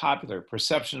 Widespread, popular,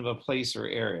 perception of a place or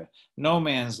area. No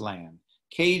man's land,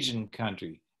 Cajun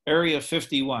country, Area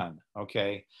 51,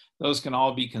 okay? Those can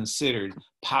all be considered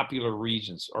popular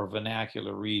regions or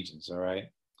vernacular regions, all right?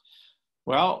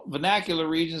 Well, vernacular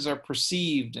regions are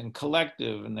perceived and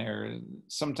collective, and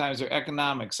sometimes they're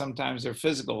economic, sometimes they're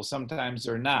physical, sometimes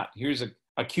they're not. Here's a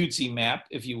cutesy map,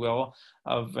 if you will,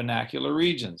 of vernacular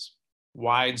regions.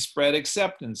 Widespread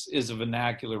acceptance is a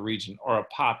vernacular region or a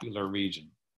popular region.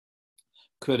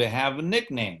 Could it have a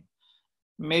nickname?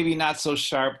 Maybe not so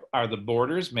sharp are the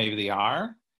borders, maybe they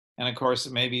are. And of course,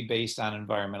 it may be based on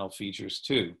environmental features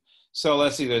too. So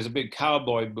let's see, there's a big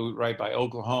cowboy boot right by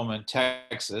Oklahoma and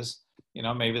Texas.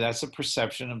 Maybe that's a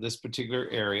perception of this particular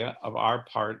area of our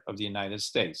part of the United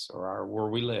States or where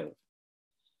we live.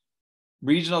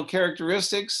 Regional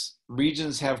characteristics,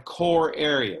 regions have core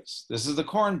areas. This is the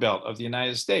Corn Belt of the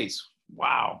United States.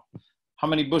 Wow. How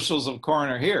many bushels of corn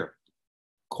are here?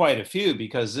 Quite a few,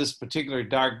 because this particular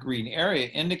dark green area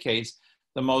indicates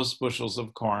the most bushels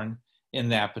of corn in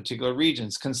that particular region.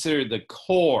 It's considered the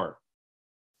core,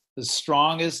 the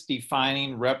strongest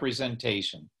defining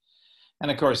representation. And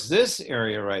of course, this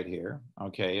area right here,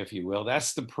 okay, if you will,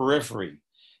 that's the periphery.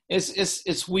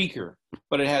 It's weaker,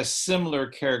 but it has similar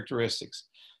characteristics.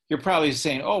 You're probably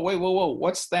saying, oh, wait, whoa,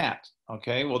 what's that?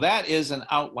 Okay, well, that is an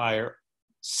outlier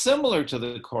similar to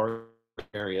the core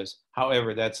areas.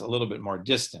 However, that's a little bit more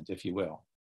distant, if you will.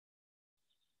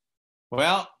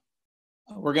 Well,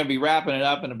 we're going to be wrapping it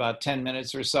up in about 10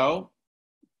 minutes or so,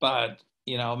 but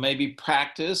maybe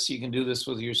practice. You can do this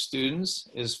with your students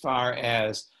as far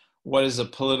as what is a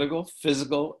political,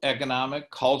 physical,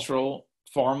 economic, cultural,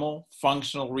 formal,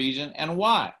 functional region, and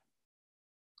why.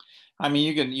 I mean,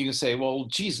 you can say, well,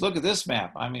 geez, look at this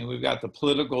map. I mean, we've got the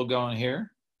political going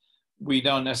here. We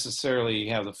don't necessarily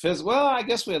have the physical. Well, I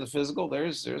guess we have the physical.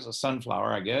 There's a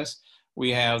sunflower, I guess.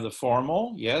 We have the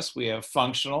formal. Yes, we have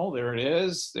functional. There it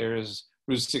is. There's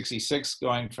Route 66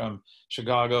 going from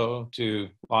Chicago to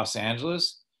Los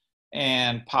Angeles.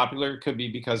 And popular could be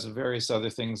because of various other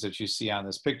things that you see on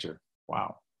this picture.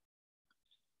 Wow.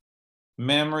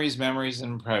 Memories,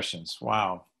 and impressions.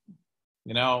 Wow.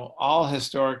 All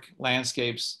historic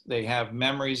landscapes, they have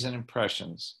memories and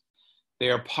impressions. They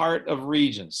are part of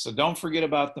regions. So don't forget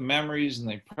about the memories and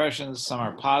the impressions. Some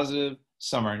are positive,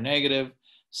 some are negative.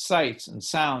 Sights and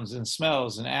sounds and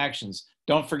smells and actions.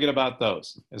 Don't forget about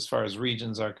those as far as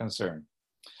regions are concerned.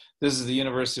 This is the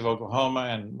University of Oklahoma,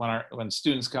 and when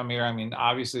students come here, I mean,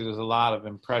 obviously there's a lot of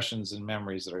impressions and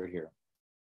memories that are here.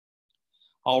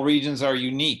 All regions are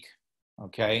unique,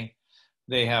 okay?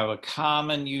 They have a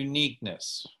common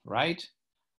uniqueness, right?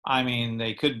 I mean,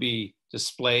 they could be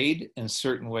displayed in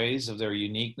certain ways of their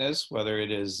uniqueness, whether it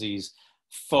is these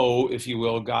faux, if you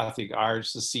will, Gothic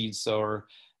arch, the seed sower,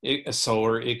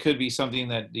 it could be something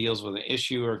that deals with an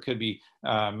issue, or it could be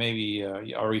maybe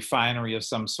a refinery of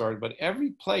some sort, but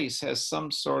every place has some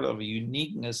sort of a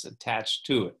uniqueness attached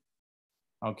to it,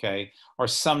 okay? Or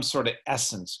some sort of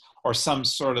essence, or some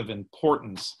sort of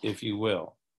importance, if you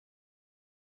will.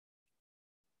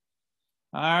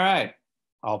 All right,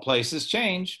 all places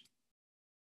change.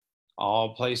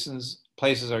 All places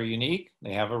are unique.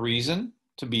 They have a reason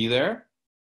to be there,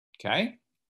 okay?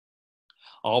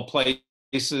 All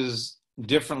places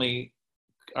differently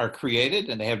are created,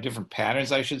 and they have different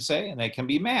patterns, I should say, and they can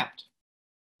be mapped.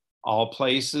 All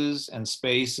places and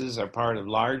spaces are part of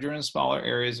larger and smaller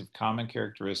areas of common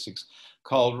characteristics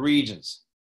called regions.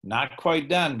 Not quite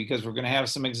done, because we're going to have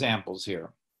some examples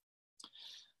here.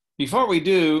 Before we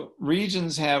do,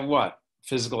 regions have what?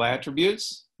 Physical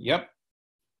attributes? Yep.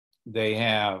 They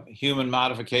have human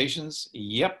modifications?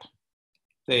 Yep.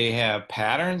 They have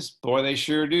patterns? Boy, they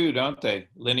sure do, don't they?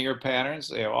 Linear patterns?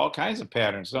 They have all kinds of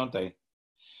patterns, don't they?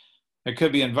 There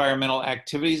could be environmental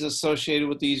activities associated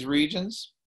with these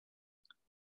regions.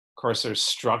 Of course, there's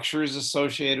structures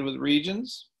associated with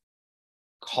regions.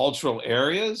 Cultural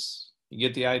areas, you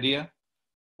get the idea.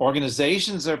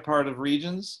 Organizations are part of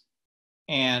regions.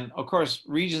 And of course,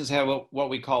 regions have what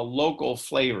we call local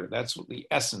flavor. That's the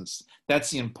essence. That's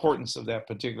the importance of that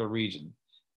particular region.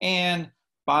 And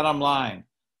bottom line,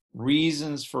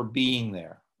 Reasons for being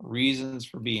there. Reasons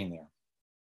for being there.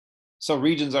 So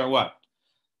regions are what?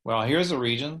 Well, here's a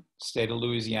region, state of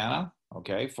Louisiana,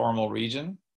 okay, formal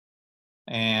region.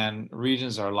 And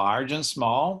regions are large and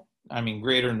small. I mean,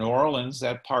 greater New Orleans,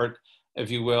 that part, if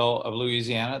you will, of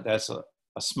Louisiana, that's a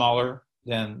smaller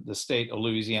than the state of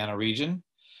Louisiana region.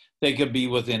 They could be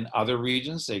within other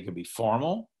regions. They could be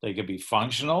formal. They could be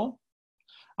functional.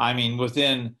 I mean,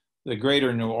 within the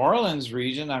greater New Orleans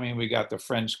region, I mean, we got the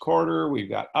French Quarter, we've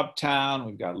got Uptown,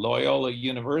 we've got Loyola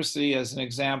University as an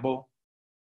example.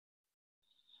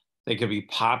 They could be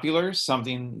popular,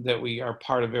 something that we are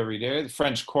part of every day. The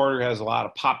French Quarter has a lot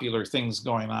of popular things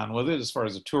going on with it as far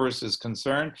as the tourist is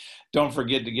concerned. Don't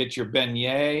forget to get your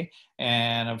beignet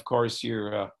and, of course,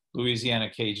 your Louisiana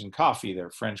Cajun coffee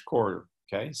there, French Quarter,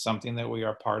 okay? Something that we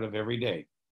are part of every day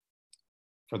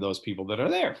for those people that are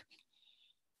there.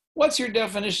 What's your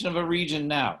definition of a region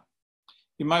now?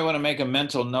 You might want to make a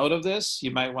mental note of this. You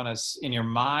might want to, in your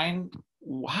mind,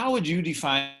 how would you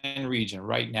define region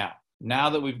right now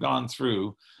that we've gone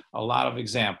through a lot of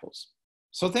examples?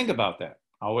 So think about that.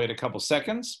 I'll wait a couple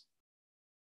seconds.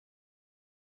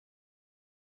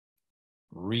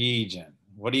 Region.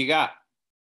 What do you got?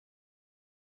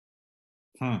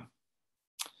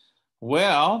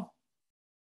 Well,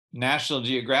 National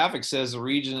Geographic says a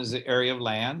region is an area of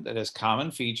land that has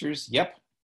common features. Yep,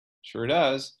 sure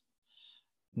does.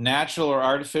 Natural or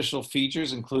artificial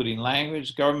features, including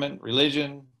language, government,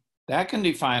 religion, that can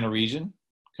define a region.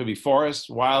 Could be forest,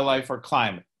 wildlife, or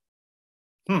climate.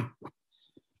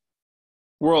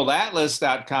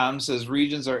 WorldAtlas.com says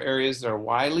regions are areas that are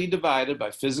widely divided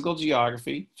by physical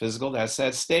geography. Physical, that's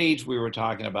that stage we were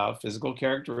talking about, physical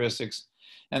characteristics.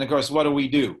 And of course, what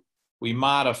do? We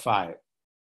modify it.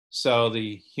 So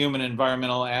the human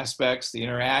environmental aspects, the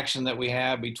interaction that we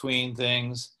have between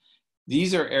things,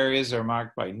 these are areas that are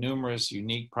marked by numerous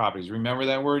unique properties. Remember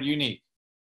that word, unique.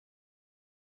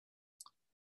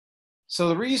 So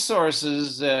the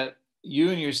resources that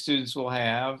you and your students will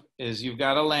have is you've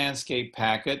got a landscape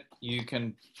packet. You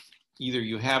can, either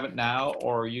you have it now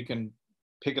or you can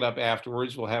pick it up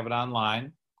afterwards. We'll have it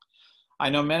online. I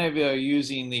know many of you are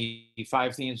using the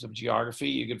 5 themes of geography.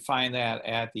 You can find that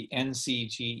at the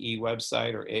NCGE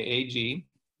website or AAG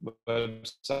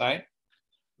website.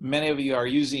 Many of you are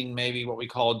using maybe what we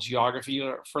call Geography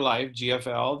for Life,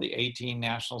 GFL, the 18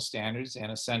 national standards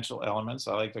and essential elements.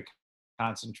 I like to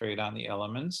concentrate on the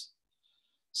elements.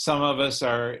 Some of us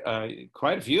are,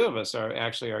 quite a few of us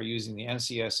are using the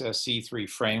NCSS C3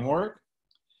 framework.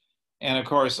 And of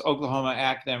course, Oklahoma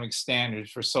Academic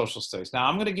Standards for Social Studies. Now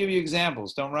I'm going to give you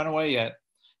examples, don't run away yet.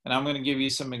 And I'm going to give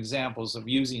you some examples of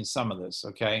using some of this,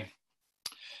 okay?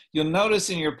 You'll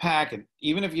notice in your packet,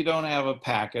 even if you don't have a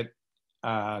packet,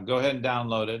 go ahead and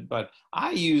download it. But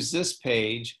I use this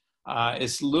page,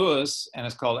 it's Lewis, and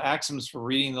it's called Axioms for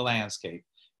Reading the Landscape.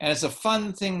 And it's a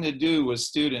fun thing to do with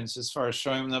students as far as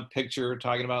showing them the picture,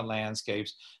 talking about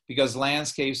landscapes, because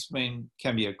landscapes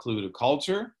can be a clue to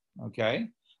culture, okay?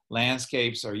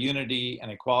 Landscapes are unity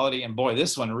and equality. And boy,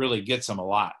 this one really gets them a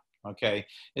lot, okay?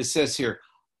 It says here,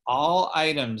 all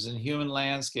items in human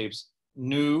landscapes,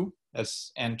 new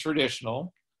and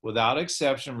traditional, without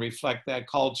exception, reflect that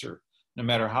culture, no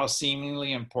matter how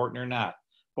seemingly important or not.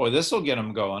 Boy, this will get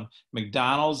them going.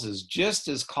 McDonald's is just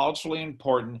as culturally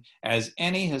important as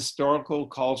any historical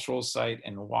cultural site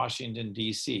in Washington,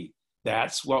 D.C.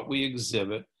 That's what we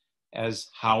exhibit as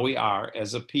how we are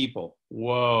as a people.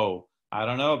 Whoa, I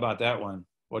don't know about that one.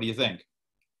 What do you think?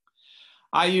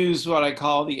 I use what I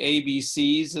call the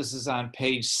ABCs. This is on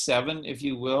page 7, if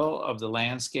you will, of the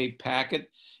landscape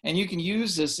packet. And you can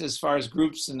use this as far as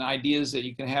groups and ideas that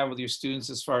you can have with your students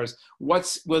as far as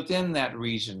what's within that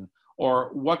region,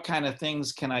 or what kind of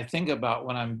things can I think about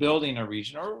when I'm building a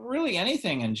region, or really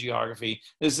anything in geography.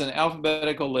 This is an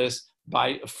alphabetical list,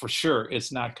 for sure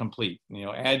it's not complete. You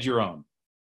know, add your own.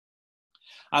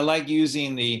 I like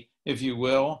using the, if you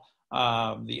will,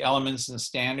 the elements and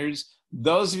standards.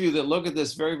 Those of you that look at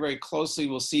this very, very closely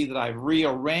will see that I've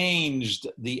rearranged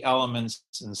the elements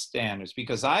and standards,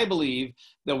 because I believe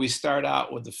that we start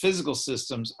out with the physical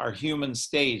systems, our human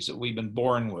stage that we've been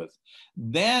born with.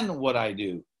 Then what I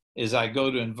do is I go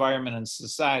to environment and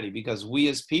society, because we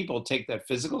as people take that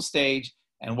physical stage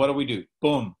and what do?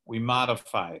 Boom, we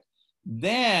modify it.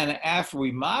 Then after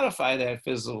we modify that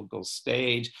physical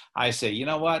stage, I say, you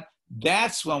know what?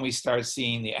 That's when we start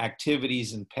seeing the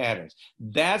activities and patterns.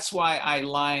 That's why I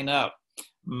line up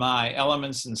my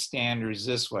elements and standards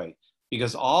this way,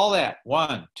 because all that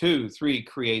 1, 2, 3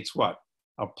 creates what?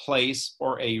 A place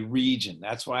or a region.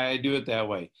 That's why I do it that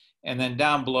way. And then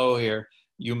down below here,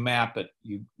 you map it,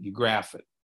 you graph it.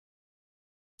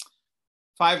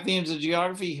 5 themes of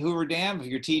geography, Hoover Dam. If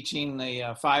you're teaching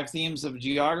the 5 themes of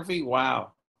geography,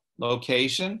 wow.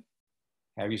 Location,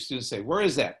 have your students say, where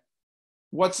is that?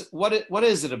 What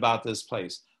is it about this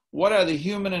place? What are the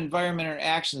human environment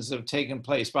interactions that have taken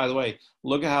place? By the way,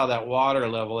 look at how that water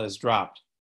level has dropped.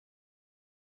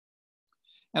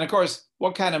 And of course,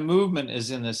 what kind of movement is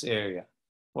in this area?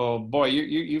 Well, boy,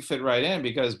 you fit right in,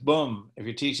 because boom, if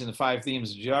you're teaching the 5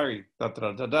 themes of geography,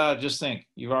 just think,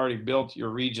 you've already built your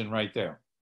region right there.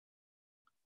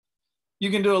 You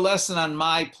can do a lesson on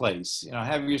my place.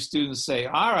 Have your students say,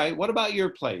 all right, what about your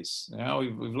place?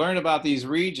 We've learned about these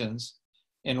regions.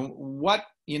 In what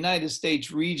United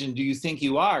States region do you think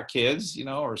you are, kids,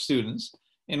 or students?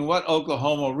 In what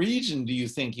Oklahoma region do you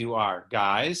think you are,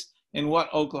 guys? In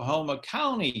what Oklahoma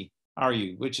County are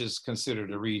you, which is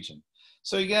considered a region?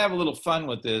 So you can have a little fun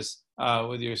with this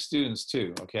with your students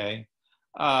too, okay?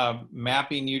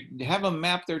 Mapping, you have them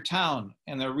map their town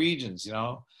and their regions,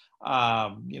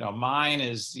 mine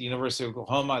is the University of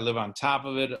Oklahoma. I live on top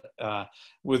of it.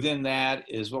 Within that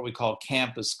is what we call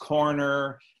Campus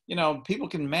Corner. People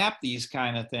can map these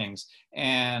kind of things.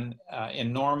 And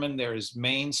in Norman, there's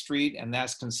Main Street, and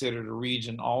that's considered a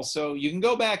region also. You can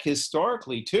go back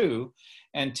historically too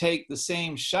and take the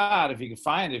same shot if you can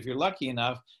find it, if you're lucky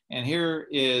enough. And here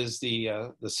is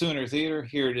the Sooner Theater.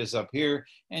 Here it is up here.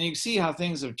 And you can see how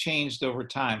things have changed over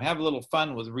time. Have a little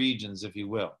fun with regions, if you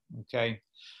will, okay?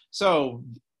 So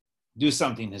do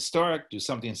something historic, do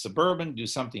something suburban, do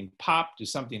something pop, do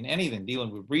something, anything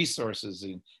dealing with resources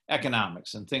and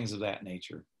economics and things of that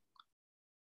nature.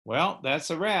 Well, that's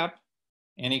a wrap.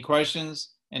 Any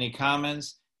questions, any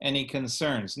comments, any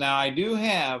concerns? Now, I do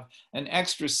have an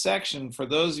extra section for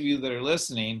those of you that are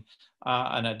listening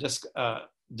on a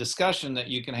discussion that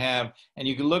you can have, and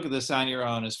you can look at this on your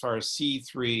own as far as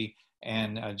C3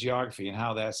 and geography and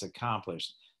how that's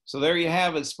accomplished. So there you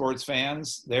have it, sports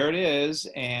fans. There it is.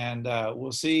 And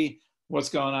we'll see what's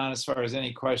going on as far as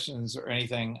any questions or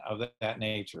anything of that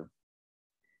nature.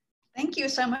 Thank you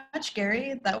so much,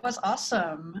 Gary. That was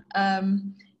awesome.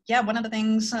 Yeah, one of the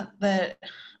things that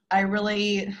I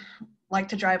really like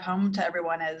to drive home to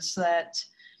everyone is that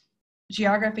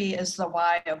geography is the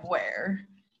why of where.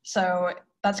 So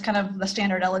that's kind of the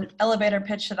standard elevator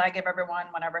pitch that I give everyone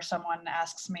whenever someone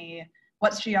asks me,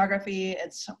 what's geography?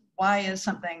 It's why is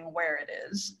something where it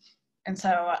is. And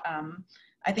so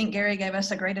I think Gary gave us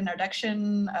a great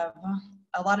introduction of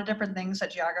a lot of different things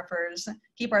that geographers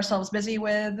keep ourselves busy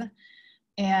with.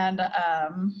 And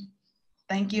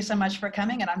thank you so much for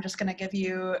coming. And I'm just gonna give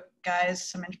you guys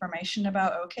some information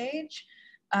about OCAGE.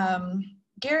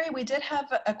 Gary, we did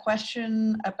have a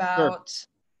question about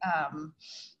sure.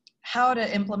 How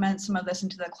to implement some of this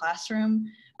into the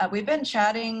classroom. We've been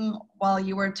chatting while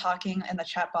you were talking in the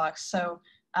chat box. So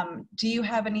do you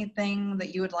have anything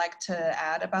that you would like to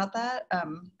add about that?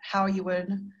 How you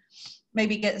would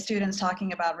maybe get students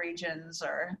talking about regions,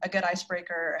 or a good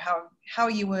icebreaker, how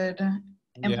you would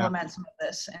implement some of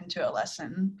this into a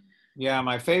lesson? Yeah,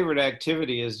 my favorite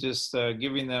activity is just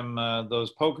giving them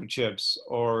those poker chips,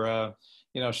 or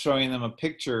showing them a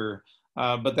picture.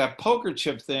 But that poker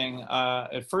chip thing,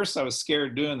 at first I was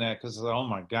scared doing that, because oh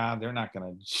my God, they're not going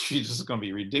to, this is going to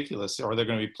be ridiculous, or they're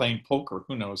going to be playing poker,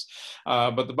 who knows.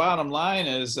 But the bottom line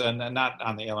is, and not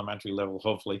on the elementary level,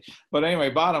 hopefully, but anyway,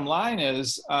 bottom line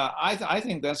is, I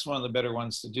think that's one of the better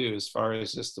ones to do as far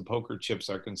as just the poker chips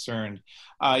are concerned.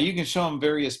 You can show them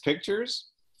various pictures.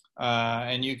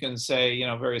 And you can say,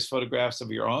 various photographs of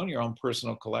your own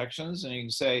personal collections, and you can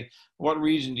say, what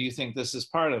region do you think this is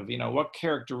part of? What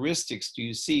characteristics do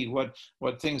you see? What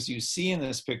things do you see in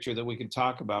this picture that we can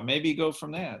talk about? Maybe go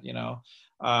from that,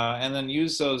 and then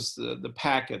use those, the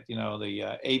packet,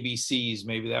 the ABCs,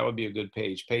 maybe that would be a good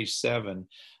page 7.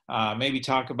 Maybe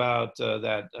talk about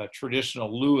that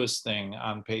traditional Lewis thing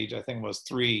on page, I think it was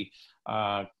 3,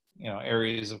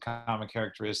 areas of common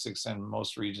characteristics, and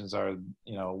most regions are,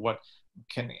 what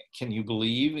can you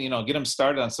believe, get them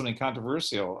started on something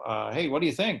controversial. Hey, what do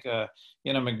you think?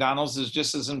 McDonald's is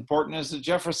just as important as the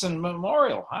Jefferson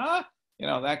Memorial, huh?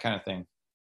 That kind of thing.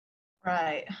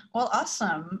 Right. Well,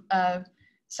 awesome.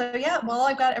 So yeah, while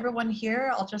I've got everyone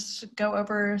here, I'll just go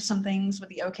over some things with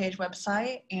the OCAGE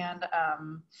website. And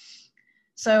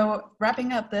so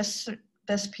wrapping up this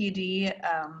PD,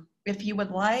 if you would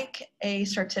like a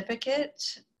certificate,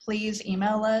 please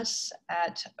email us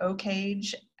at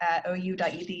ocage@ou.edu,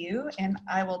 and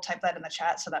I will type that in the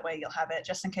chat so that way you'll have it,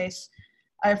 just in case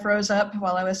I froze up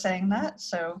while I was saying that.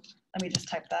 So let me just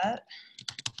type that.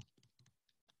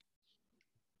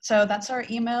 So that's our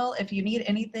email. If you need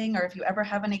anything, or if you ever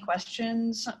have any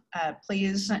questions,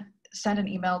 please send an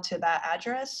email to that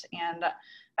address, and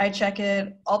I check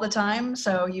it all the time,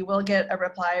 so you will get a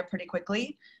reply pretty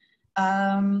quickly.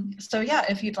 So yeah,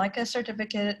 if you'd like a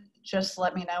certificate, just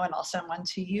let me know and I'll send one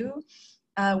to you.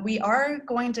 We are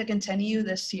going to continue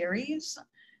this series.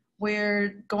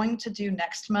 We're going to do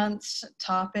next month's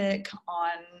topic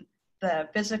on the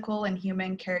physical and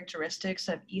human characteristics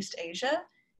of East Asia,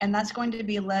 and that's going to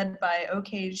be led by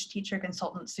OCAGE teacher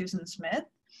consultant Susan Smith.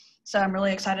 So I'm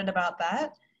really excited about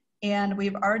that. And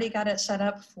we've already got it set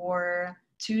up for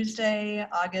Tuesday,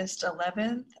 August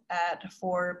 11th at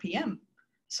 4 p.m.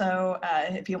 So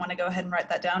if you want to go ahead and write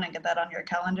that down and get that on your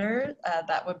calendar,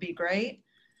 that would be great.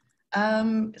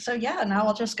 So yeah, now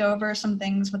I'll just go over some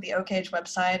things with the OCAGE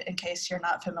website in case you're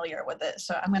not familiar with it.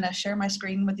 So I'm going to share my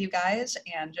screen with you guys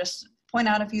and just point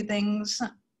out a few things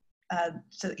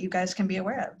so that you guys can be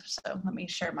aware of. So let me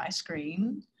share my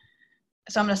screen.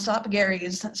 So I'm going to stop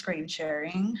Gary's screen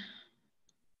sharing.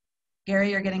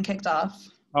 Gary, you're getting kicked off.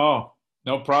 Oh,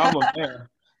 no problem there.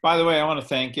 By the way, I want to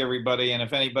thank everybody, and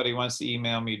if anybody wants to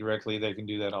email me directly, they can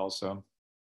do that also.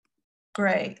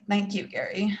 Great. Thank you,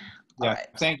 Gary. Yeah, all right.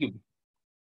 Thank you.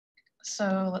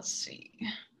 So let's see.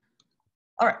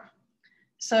 All right.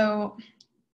 So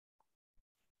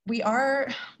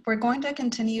we're going to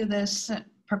continue this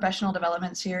professional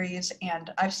development series,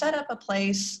 and I've set up a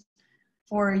place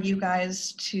for you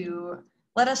guys to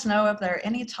let us know if there are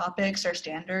any topics or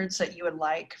standards that you would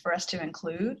like for us to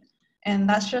include. And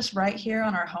that's just right here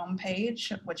on our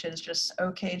homepage, which is just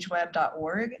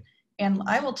ocageweb.org. And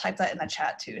I will type that in the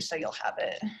chat too, so you'll have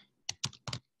it.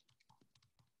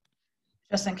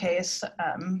 Just in case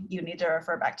you need to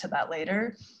refer back to that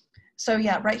later. So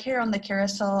yeah, right here on the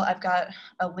carousel, I've got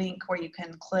a link where you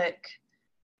can click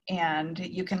and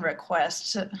you can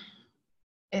request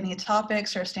any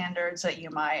topics or standards that you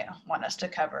might want us to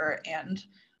cover, and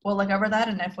we'll look over that,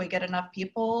 and if we get enough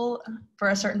people for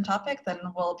a certain topic, then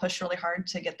we'll push really hard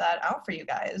to get that out for you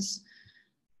guys.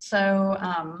 So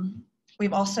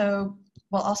we'll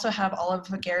also have all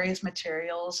of Gary's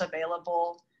materials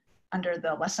available under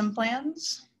the lesson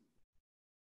plans.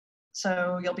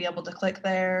 So you'll be able to click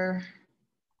there,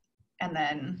 and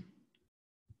then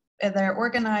they're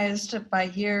organized by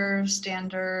year,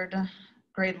 standard,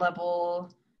 grade level.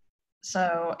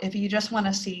 So if you just want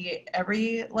to see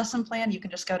every lesson plan, you can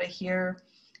just go to here,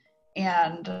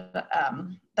 and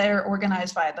they're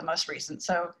organized by the most recent.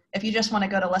 So if you just want to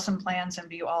go to lesson plans and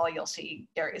view all, you'll see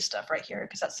Gary's stuff right here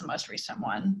because that's the most recent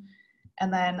one.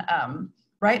 And then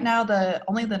right now,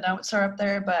 only the notes are up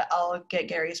there, but I'll get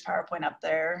Gary's PowerPoint up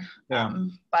there by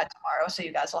tomorrow, so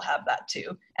you guys will have that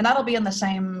too. And that'll be in the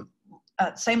same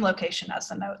location as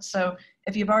the notes. So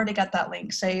if you've already got that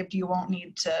link saved, you won't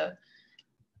need to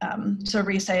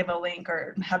resave a link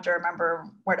or have to remember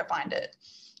where to find it.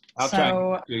 I'll try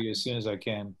to do you as soon as I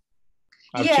can.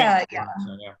 Yeah,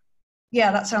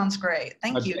 that sounds great.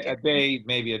 Thank you. A day,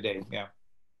 maybe a day, yeah.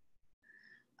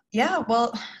 Yeah,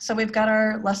 well, so we've got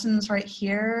our lessons right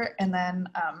here, and then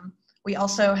we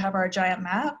also have our giant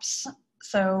maps.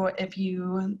 So if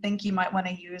you think you might want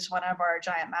to use one of our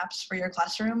giant maps for your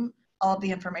classroom, all of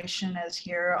the information is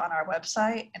here on our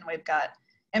website, and we've got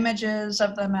images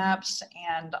of the maps,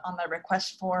 and on the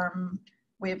request form,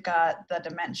 we've got the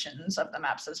dimensions of the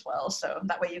maps as well. So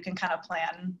that way you can kind of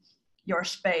plan your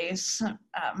space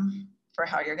for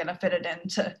how you're going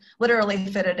to literally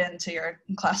fit it into your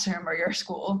classroom or your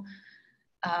school.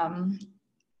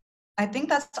 I think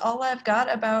that's all I've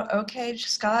got about OCAGE.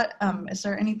 Scott, is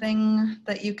there anything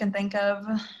that you can think of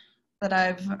that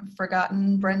I've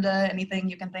forgotten? Brenda, anything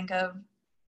you can think of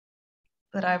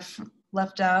that I've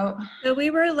left out? So we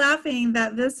were laughing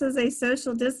that this is a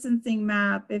social distancing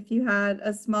map. If you had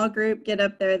a small group get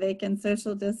up there, they can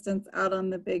social distance out on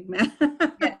the big map.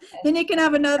 Yes. Then you can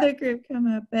have another group come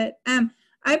up. But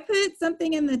I put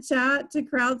something in the chat to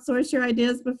crowdsource your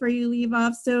ideas before you leave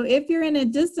off. So if you're in a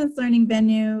distance learning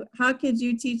venue, how could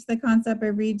you teach the concept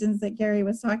of regions that Gary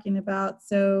was talking about?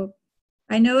 So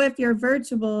I know if you're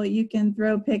virtual, you can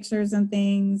throw pictures and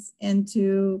things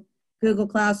into Google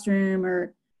Classroom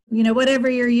or whatever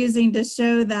you're using to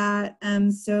show that.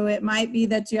 So it might be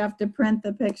that you have to print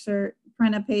a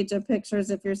page of pictures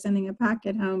if you're sending a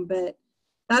packet home, but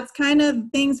that's kind of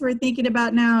things we're thinking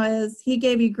about now. Is he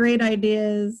gave you great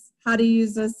ideas, how to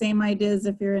use those same ideas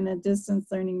if you're in a distance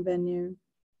learning venue.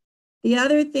 The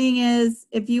other thing is,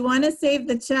 if you want to save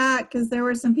the chat, because there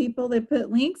were some people that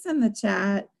put links in the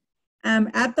chat,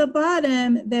 at the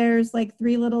bottom, there's like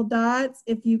 3 little dots.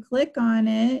 If you click on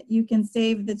it, you can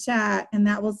save the chat, and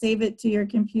that will save it to your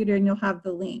computer, and you'll have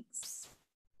the links.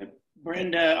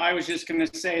 Brenda, I was just going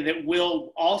to say that we're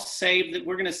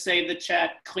going to save the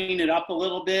chat, clean it up a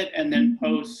little bit, and then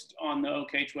post on the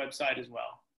OCAGE website as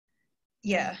well.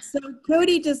 Yeah. So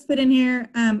Cody just put in here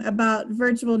about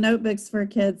virtual notebooks for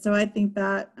kids. So I think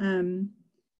that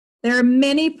there are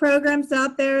many programs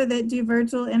out there that do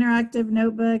virtual interactive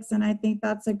notebooks, and I think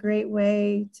that's a great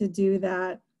way to do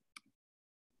that.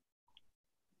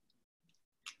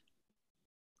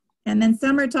 And then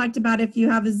Summer talked about if you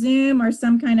have a Zoom or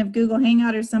some kind of Google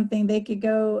Hangout or something, they could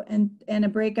go in a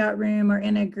breakout room or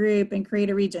in a group and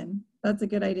create a region. That's a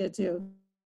good idea too.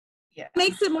 Yeah. It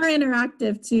makes it more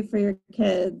interactive too for your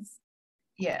kids.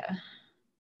 Yeah.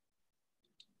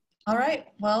 All right.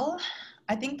 Well,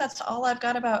 I think that's all I've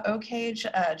got about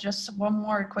OCAGE. Just one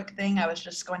more quick thing. I was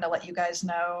just going to let you guys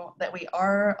know that we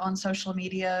are on social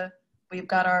media. We've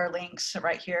got our links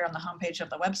right here on the homepage of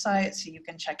the website, so you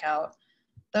can check out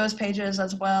those pages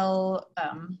as well.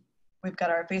 We've got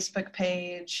our Facebook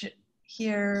page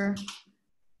here.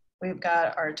 We've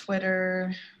got our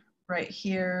Twitter right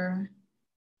here.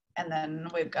 And then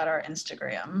we've got our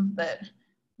Instagram that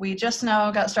we just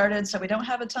now got started, so we don't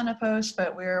have a ton of posts,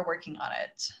 but we're working on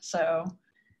it. So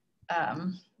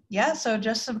yeah, so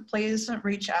just please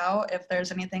reach out if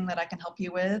there's anything that I can help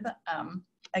you with.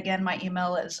 Again, my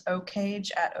email is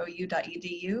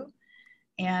ocage@ou.edu.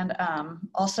 And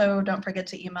also don't forget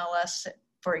to email us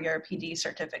for your PD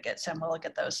certificates, and we'll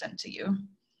get those sent to you.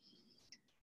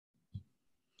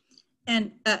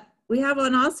 And we have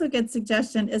one also good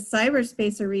suggestion, is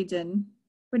cyberspace a region?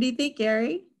 What do you think,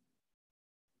 Gary?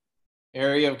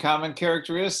 Area of common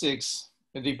characteristics.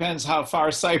 It depends how far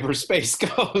cyberspace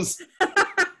goes.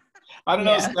 I don't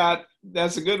know, Scott.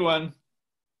 That's a good one.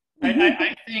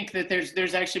 I think that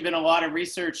there's actually been a lot of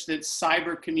research that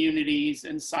cyber communities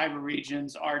and cyber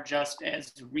regions are just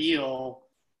as real.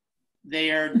 They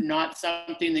are not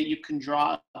something that you can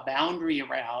draw a boundary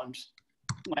around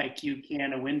like you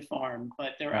can a wind farm,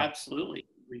 but they're absolutely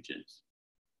regions.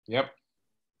 Yep.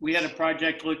 We had a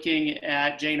project looking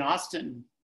at Jane Austen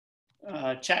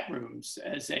chat rooms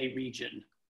as a region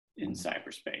in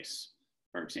cyberspace,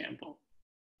 for example.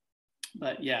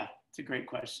 But yeah, it's a great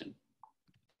question.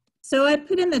 So I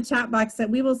put in the chat box that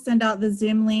we will send out the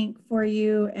Zoom link for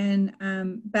you, and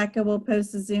Becca will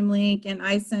post the Zoom link, and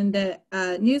I send a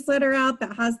newsletter out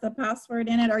that has the password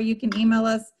in it, or you can email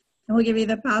us and we'll give you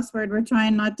the password. We're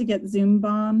trying not to get Zoom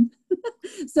bombed.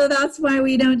 So that's why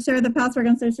we don't share the password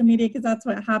on social media, because that's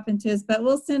what happened to us. But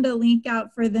we'll send a link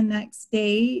out for the next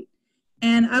date.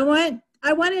 And I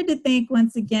wanted to thank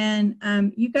once again,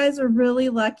 you guys are really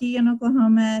lucky in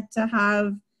Oklahoma to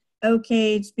have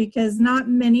OCAGE, because not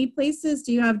many places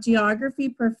do you have geography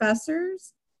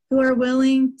professors who are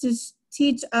willing to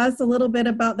teach us a little bit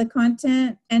about the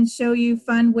content and show you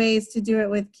fun ways to do it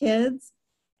with kids.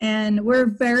 And we're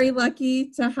very lucky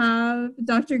to have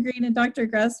Dr. Green and Dr.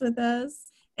 Gress with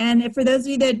us. And for those of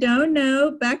you that don't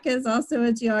know, Becca is also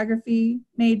a geography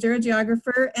major, a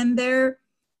geographer, and they're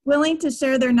willing to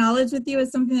share their knowledge with you.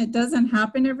 Is something that doesn't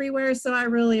happen everywhere. So I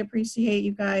really appreciate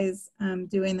you guys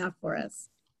doing that for us.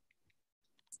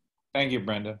 Thank you,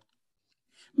 Brenda.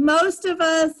 Most of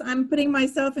us, I'm putting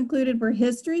myself included, were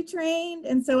history trained.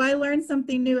 And so I learn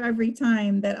something new every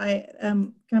time that I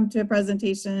come to a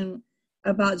presentation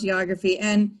about geography.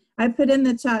 And I put in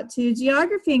the chat too,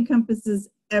 geography encompasses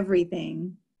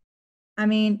everything. I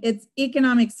mean, it's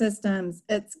economic systems,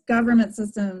 it's government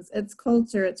systems, it's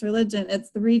culture, it's religion,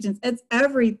 it's the regions, it's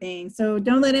everything. So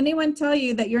don't let anyone tell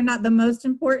you that you're not the most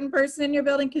important person in your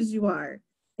building, because you are.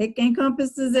 It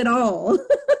encompasses it all.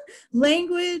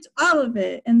 Language, all of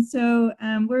it. And so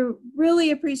we're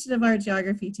really appreciative of our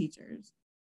geography teachers.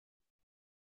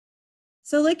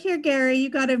 So look here, Gary, you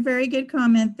got a very good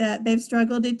comment that they've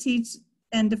struggled to teach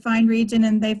and define region,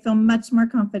 and they feel much more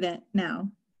confident now.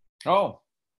 Oh,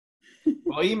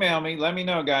 well, email me. Let me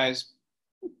know, guys.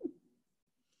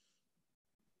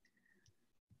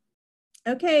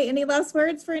 Okay, any last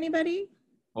words for anybody?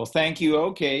 Well, thank you,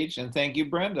 OCAGE, and thank you,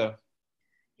 Brenda.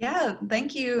 Yeah,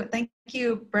 thank you. Thank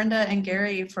you, Brenda and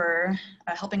Gary, for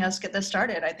helping us get this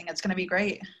started. I think it's going to be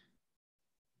great.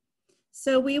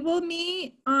 So we will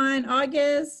meet on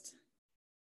August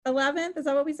 11th. Is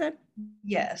that what we said?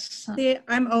 Yes. See,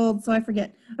 I'm old, so I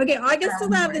forget. Okay, August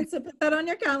 11th, so put that on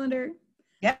your calendar.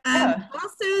 Yeah.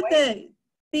 Also,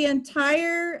 the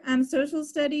entire social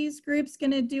studies group's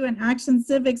going to do an Action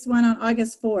Civics one on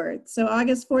August 4th. So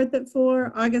August 4th at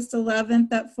 4, August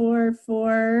 11th at 4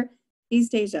 for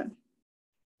East Asia.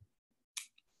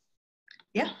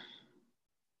 Yeah.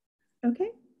 Okay.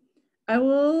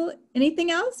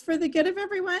 Anything else for the good of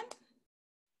everyone?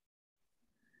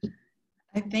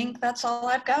 I think that's all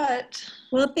I've got.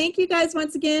 Well, thank you guys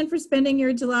once again for spending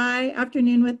your July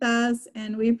afternoon with us,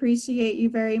 and we appreciate you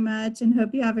very much and hope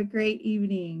you have a great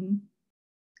evening.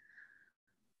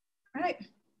 All right.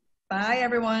 Bye,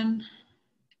 everyone.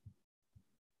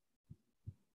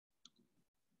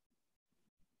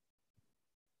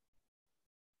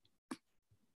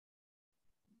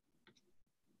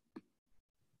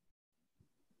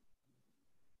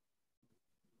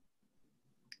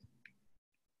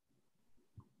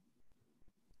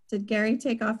 Did Gary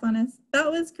take off on us?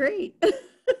 That was great.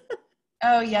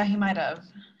 Oh, yeah, he might have.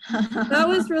 That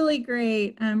was really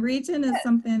great. Region is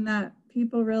something that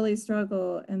people really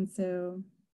struggle, and so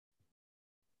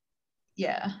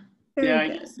yeah. very I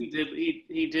good. guess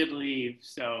he did leave,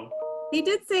 so. He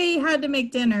did say he had to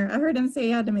make dinner. I heard him say he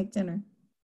had to make dinner.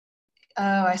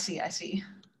 Oh, I see.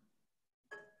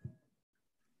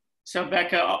 So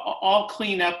Becca, I'll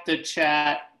clean up the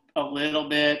chat a little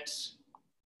bit,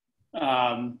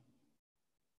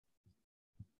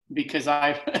 because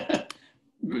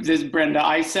this is Brenda,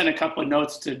 I sent a couple of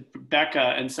notes to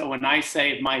Becca, and so when I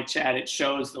save my chat, it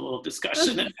shows the little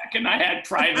discussion that Becca and I had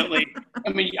privately.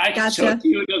 I mean, I can show it to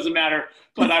you, it doesn't matter,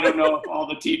 but I don't know if all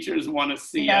the teachers want to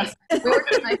see us. We were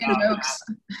just making jokes.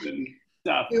 And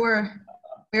stuff. We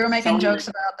were making jokes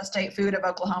about the state food of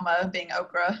Oklahoma being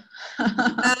okra.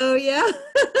 Oh, yeah.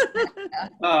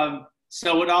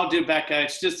 So what I'll do, Becca,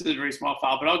 it's just a very small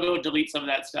file, but I'll go delete some of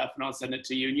that stuff and I'll send it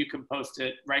to you, and you can post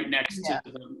it right next to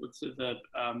the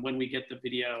when we get the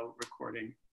video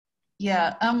recording.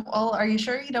 Yeah. Well, are you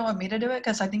sure you don't want me to do it?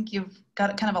 Because I think you've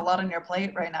got kind of a lot on your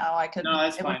plate right now. I could. No,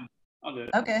 that's fine. I'll do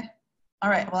it. Okay. All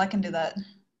right. Well, I can do that.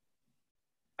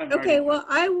 Okay. Well,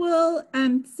 I will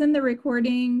send the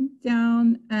recording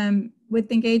down with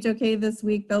Engage OK this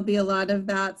week. There'll be a lot of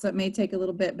that, so it may take a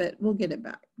little bit, but we'll get it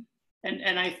back.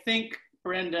 And I think,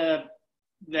 Brenda,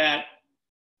 that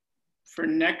for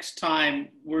next time,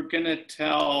 we're going to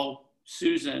tell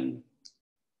Susan,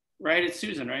 right? It's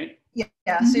Susan, right? Yeah,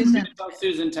 Susan. We're gonna tell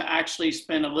Susan to actually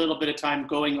spend a little bit of time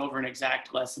going over an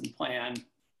exact lesson plan.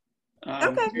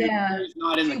 Okay. He's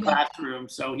not in the classroom,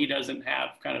 so he doesn't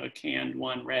have kind of a canned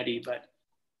one ready, but.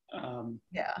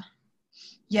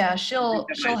 Yeah, she'll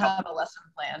have a lesson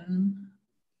plan.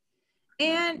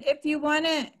 And if you want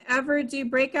to ever do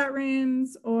breakout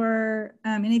rooms or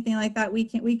anything like that, we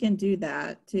can do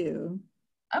that too.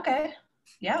 Okay.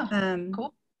 Yeah.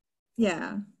 Cool.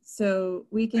 Yeah. So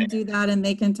we can do that, and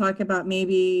they can talk about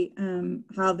maybe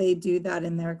how they do that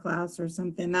in their class or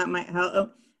something. That might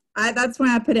help. That's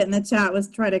why I put it in the chat, was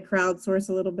try to crowdsource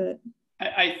a little bit.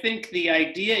 I think the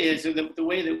idea is, or the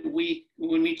way that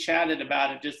when we chatted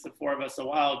about it, just the four of us a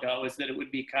while ago, is that it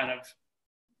would be kind of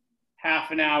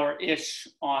half an hour-ish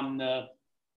on the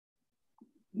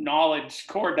knowledge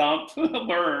core dump,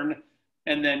 learn,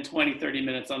 and then 20, 30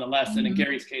 minutes on the lesson. Mm-hmm. In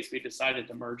Gary's case, we decided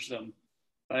to merge them.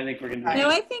 But I think we're going to do No,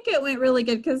 I think it went really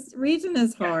good, because Region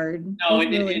is hard. No,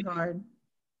 it's really hard.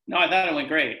 No, I thought it went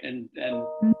great. And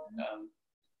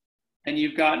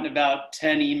you've gotten about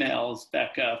 10 emails,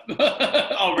 Becca,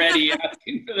 already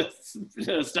asking for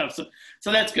this stuff.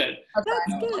 So that's good. That's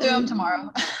good. We'll do them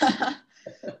tomorrow.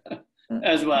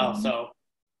 As well. So,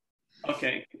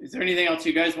 okay. Is there anything else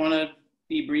you guys want to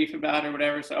be brief about or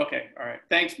whatever? So, okay. All right.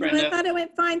 Thanks, Brenda. I thought it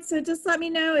went fine. So just let me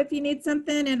know if you need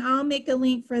something, and I'll make a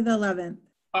link for the 11th.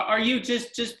 Are you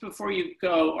just before you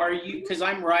go, because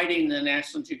I'm writing the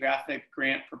National Geographic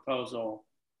grant proposal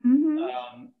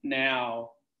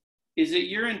now. Is it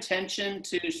your intention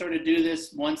to sort of do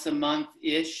this once a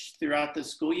month-ish throughout the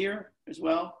school year as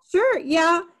well? Sure.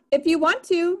 Yeah. If you want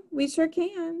to, we sure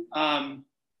can.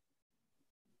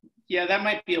 Yeah, that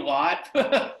might be a lot.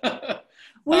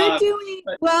 We're doing,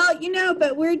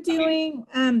 but we're doing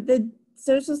the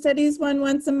social studies one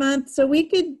once a month. So we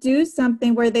could do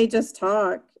something where they just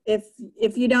talk.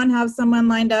 If you don't have someone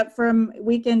lined up for them,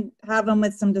 we can have them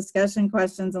with some discussion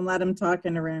questions and let them talk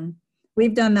in a room.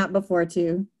 We've done that before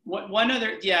too. One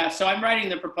other, so I'm writing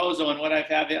the proposal, and what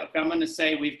I'm going to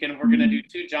say we're going to do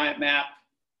two giant map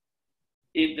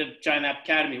in the Giant Map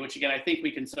Academy, which again, I think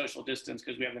we can social distance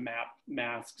because we have the map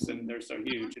masks and they're so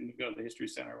huge, and we go to the History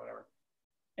Center or whatever.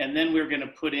 And then we're going to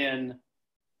put in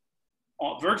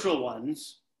all virtual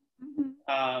ones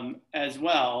as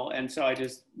well. And so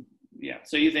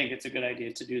so you think it's a good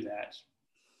idea to do that.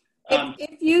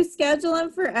 If you schedule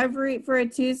them for a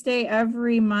Tuesday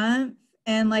every month,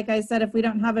 and like I said, if we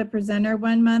don't have a presenter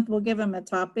one month, we'll give them a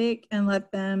topic and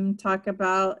let them talk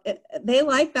about it. They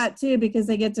like that too, because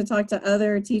they get to talk to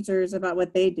other teachers about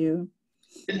what they do.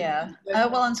 Yeah.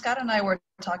 Well, and Scott and I were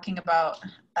talking about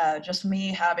just me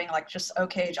having just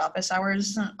okay office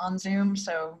hours on Zoom,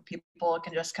 so people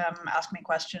can just come ask me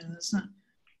questions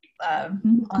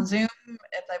on Zoom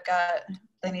if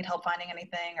they need help finding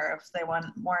anything, or if they want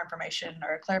more information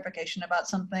or clarification about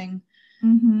something.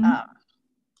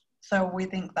 So we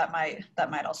think that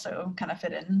might also kind of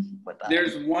fit in with that.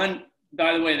 There's one,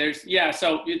 by the way,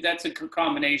 so that's a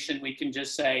combination. We can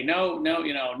just say, no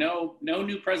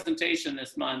new presentation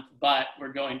this month, but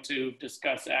we're going to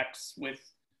discuss X with,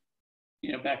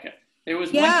 Becca. There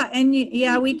was we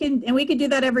could do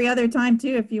that every other time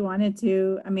too if you wanted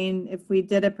to. I mean, if we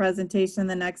did a presentation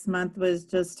the next month was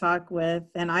just talk with,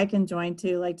 and I can join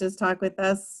too, like just talk with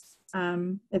us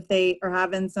if they are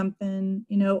having something,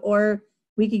 or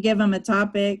we could give them a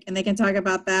topic and they can talk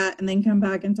about that and then come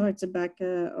back and talk to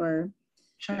Becca or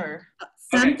sure.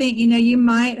 Something, okay. You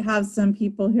might have some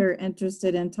people who are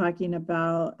interested in talking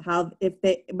about how, if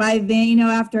they, by then,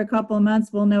 after a couple of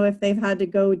months, we'll know if they've had to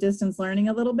go distance learning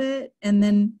a little bit, and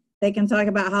then they can talk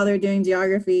about how they're doing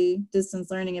geography distance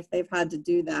learning if they've had to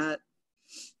do that.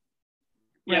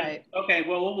 Yeah. Right. Okay.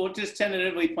 Well, we'll just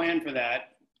tentatively plan for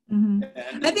that.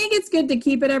 Mm-hmm. I think it's good to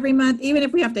keep it every month, even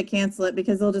if we have to cancel it,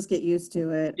 because they'll just get used to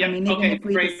it. Yep. I mean, even if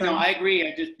we great. decide... No, I agree.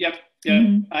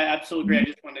 I absolutely agree. I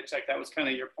just wanted to check that was kind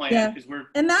of your plan, because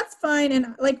and that's fine.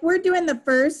 And like, we're doing the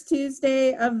first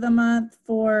Tuesday of the month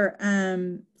for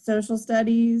social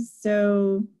studies,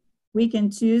 so we can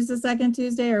choose the second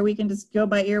Tuesday, or we can just go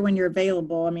by ear when you're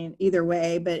available. I mean, either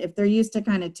way, but if they're used to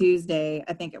kind of Tuesday,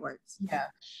 I think it works. Yeah.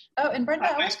 Oh, and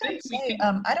Brenda, I was going to say,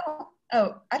 I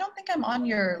don't think I'm on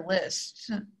your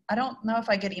list. I don't know if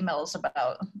I get emails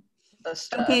about the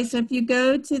stuff. Okay, so if you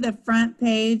go to the front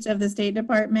page of the State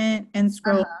Department and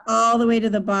scroll all the way to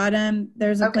the bottom,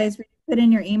 there's a place where you put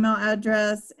in your email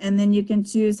address, and then you can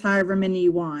choose however many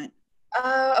you want.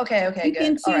 Okay, you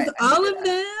can choose all of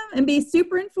them and be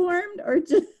super informed, or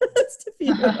just a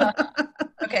few.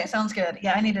 Okay, sounds good.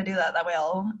 Yeah, I need to do that. That way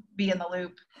I'll be in the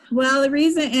loop. Well, the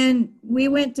reason, and we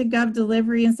went to Gov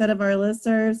Delivery instead of our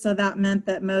listserv, so that meant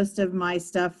that most of my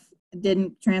stuff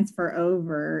didn't transfer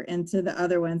over into the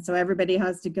other one. So everybody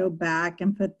has to go back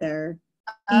and put their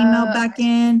email back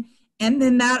in, and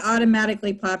then that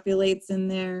automatically populates in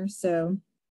there. So.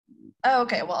 Oh,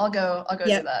 okay. Well, I'll go do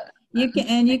that. You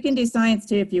can do science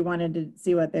too if you wanted to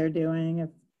see what they're doing.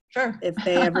 If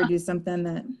they ever do something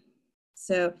that.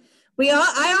 So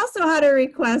I also had a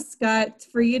request, Scott,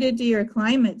 for you to do your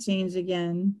climate change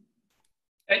again.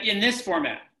 In this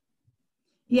format.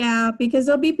 Yeah, because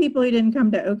there'll be people who didn't come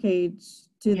to OCAGE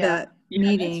to that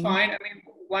meeting. That's fine. I mean,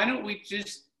 why don't we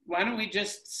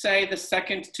just say the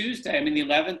second Tuesday? I mean, the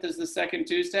 11th is the second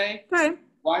Tuesday. Okay.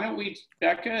 Why don't we,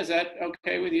 Becca, is that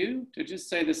okay with you to just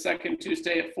say the second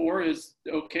Tuesday at 4 is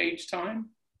OCAGE time?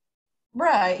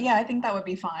 Right. Yeah, I think that would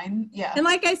be fine. Yeah. And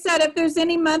like I said, if there's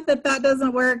any month that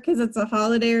doesn't work because it's a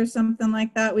holiday or something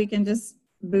like that, we can just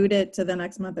boot it to the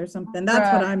next month or something.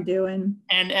 That's what I'm doing.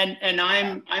 And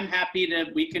I'm happy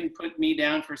that we can put me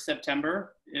down for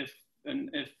September if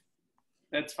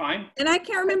that's fine. And I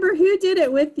can't remember who did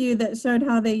it with you that showed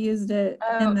how they used it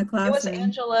in the classroom. It was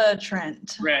Angela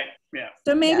Trent. Right. Yeah.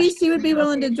 So maybe she would be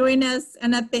willing to join us,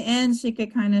 and at the end she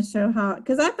could kind of show how,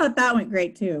 because I thought that went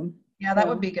great too. Yeah, that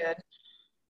would be good.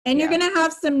 And you're going to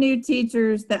have some new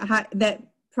teachers that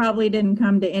probably didn't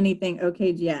come to anything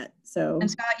OCAGE yet. So. And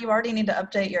Scott, you already need to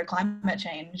update your climate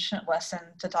change lesson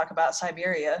to talk about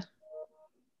Siberia.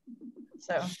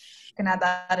 So you can add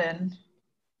that in.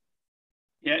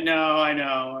 Yeah, no, I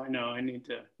know. I need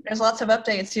to. There's lots of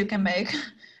updates you can make.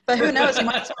 But who knows? You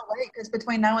might still wait, because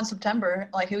between now and September,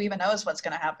 like, who even knows what's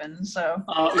going to happen? So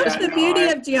that's the beauty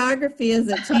of geography, is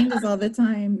it changes all the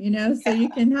time, So you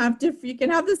can have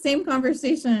the same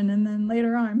conversation, and then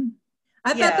later on.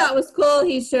 I thought that was cool.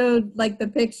 He showed like the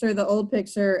picture, the old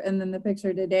picture, and then the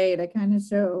picture today to kind of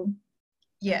show.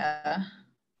 Yeah.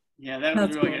 Yeah, that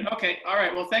was really good. Okay, all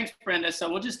right. Well, thanks, Brenda. So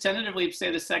we'll just tentatively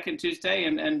say the second Tuesday,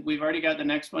 and we've already got the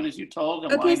next one, as you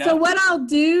told. Okay, so what I'll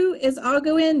do is I'll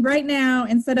go in right now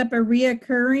and set up a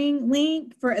reoccurring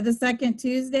link for the second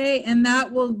Tuesday, and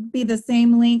that will be the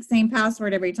same link, same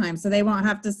password every time, so they won't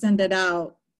have to send it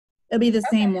out. It'll be the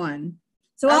same one.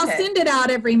 So I'll send it out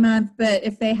every month, but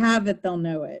if they have it, they'll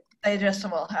know it. They just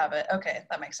will have it. Okay,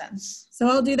 that makes sense. So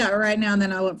I'll do that right now, and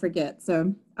then I won't forget.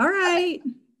 So, all right.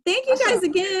 Thank you guys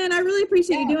again. I really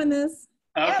appreciate you doing this.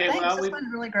 Okay, thanks. Well, this has been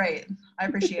really great. I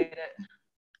appreciate it.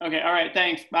 Okay, all right.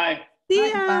 Thanks. Bye. See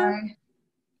ya. Bye.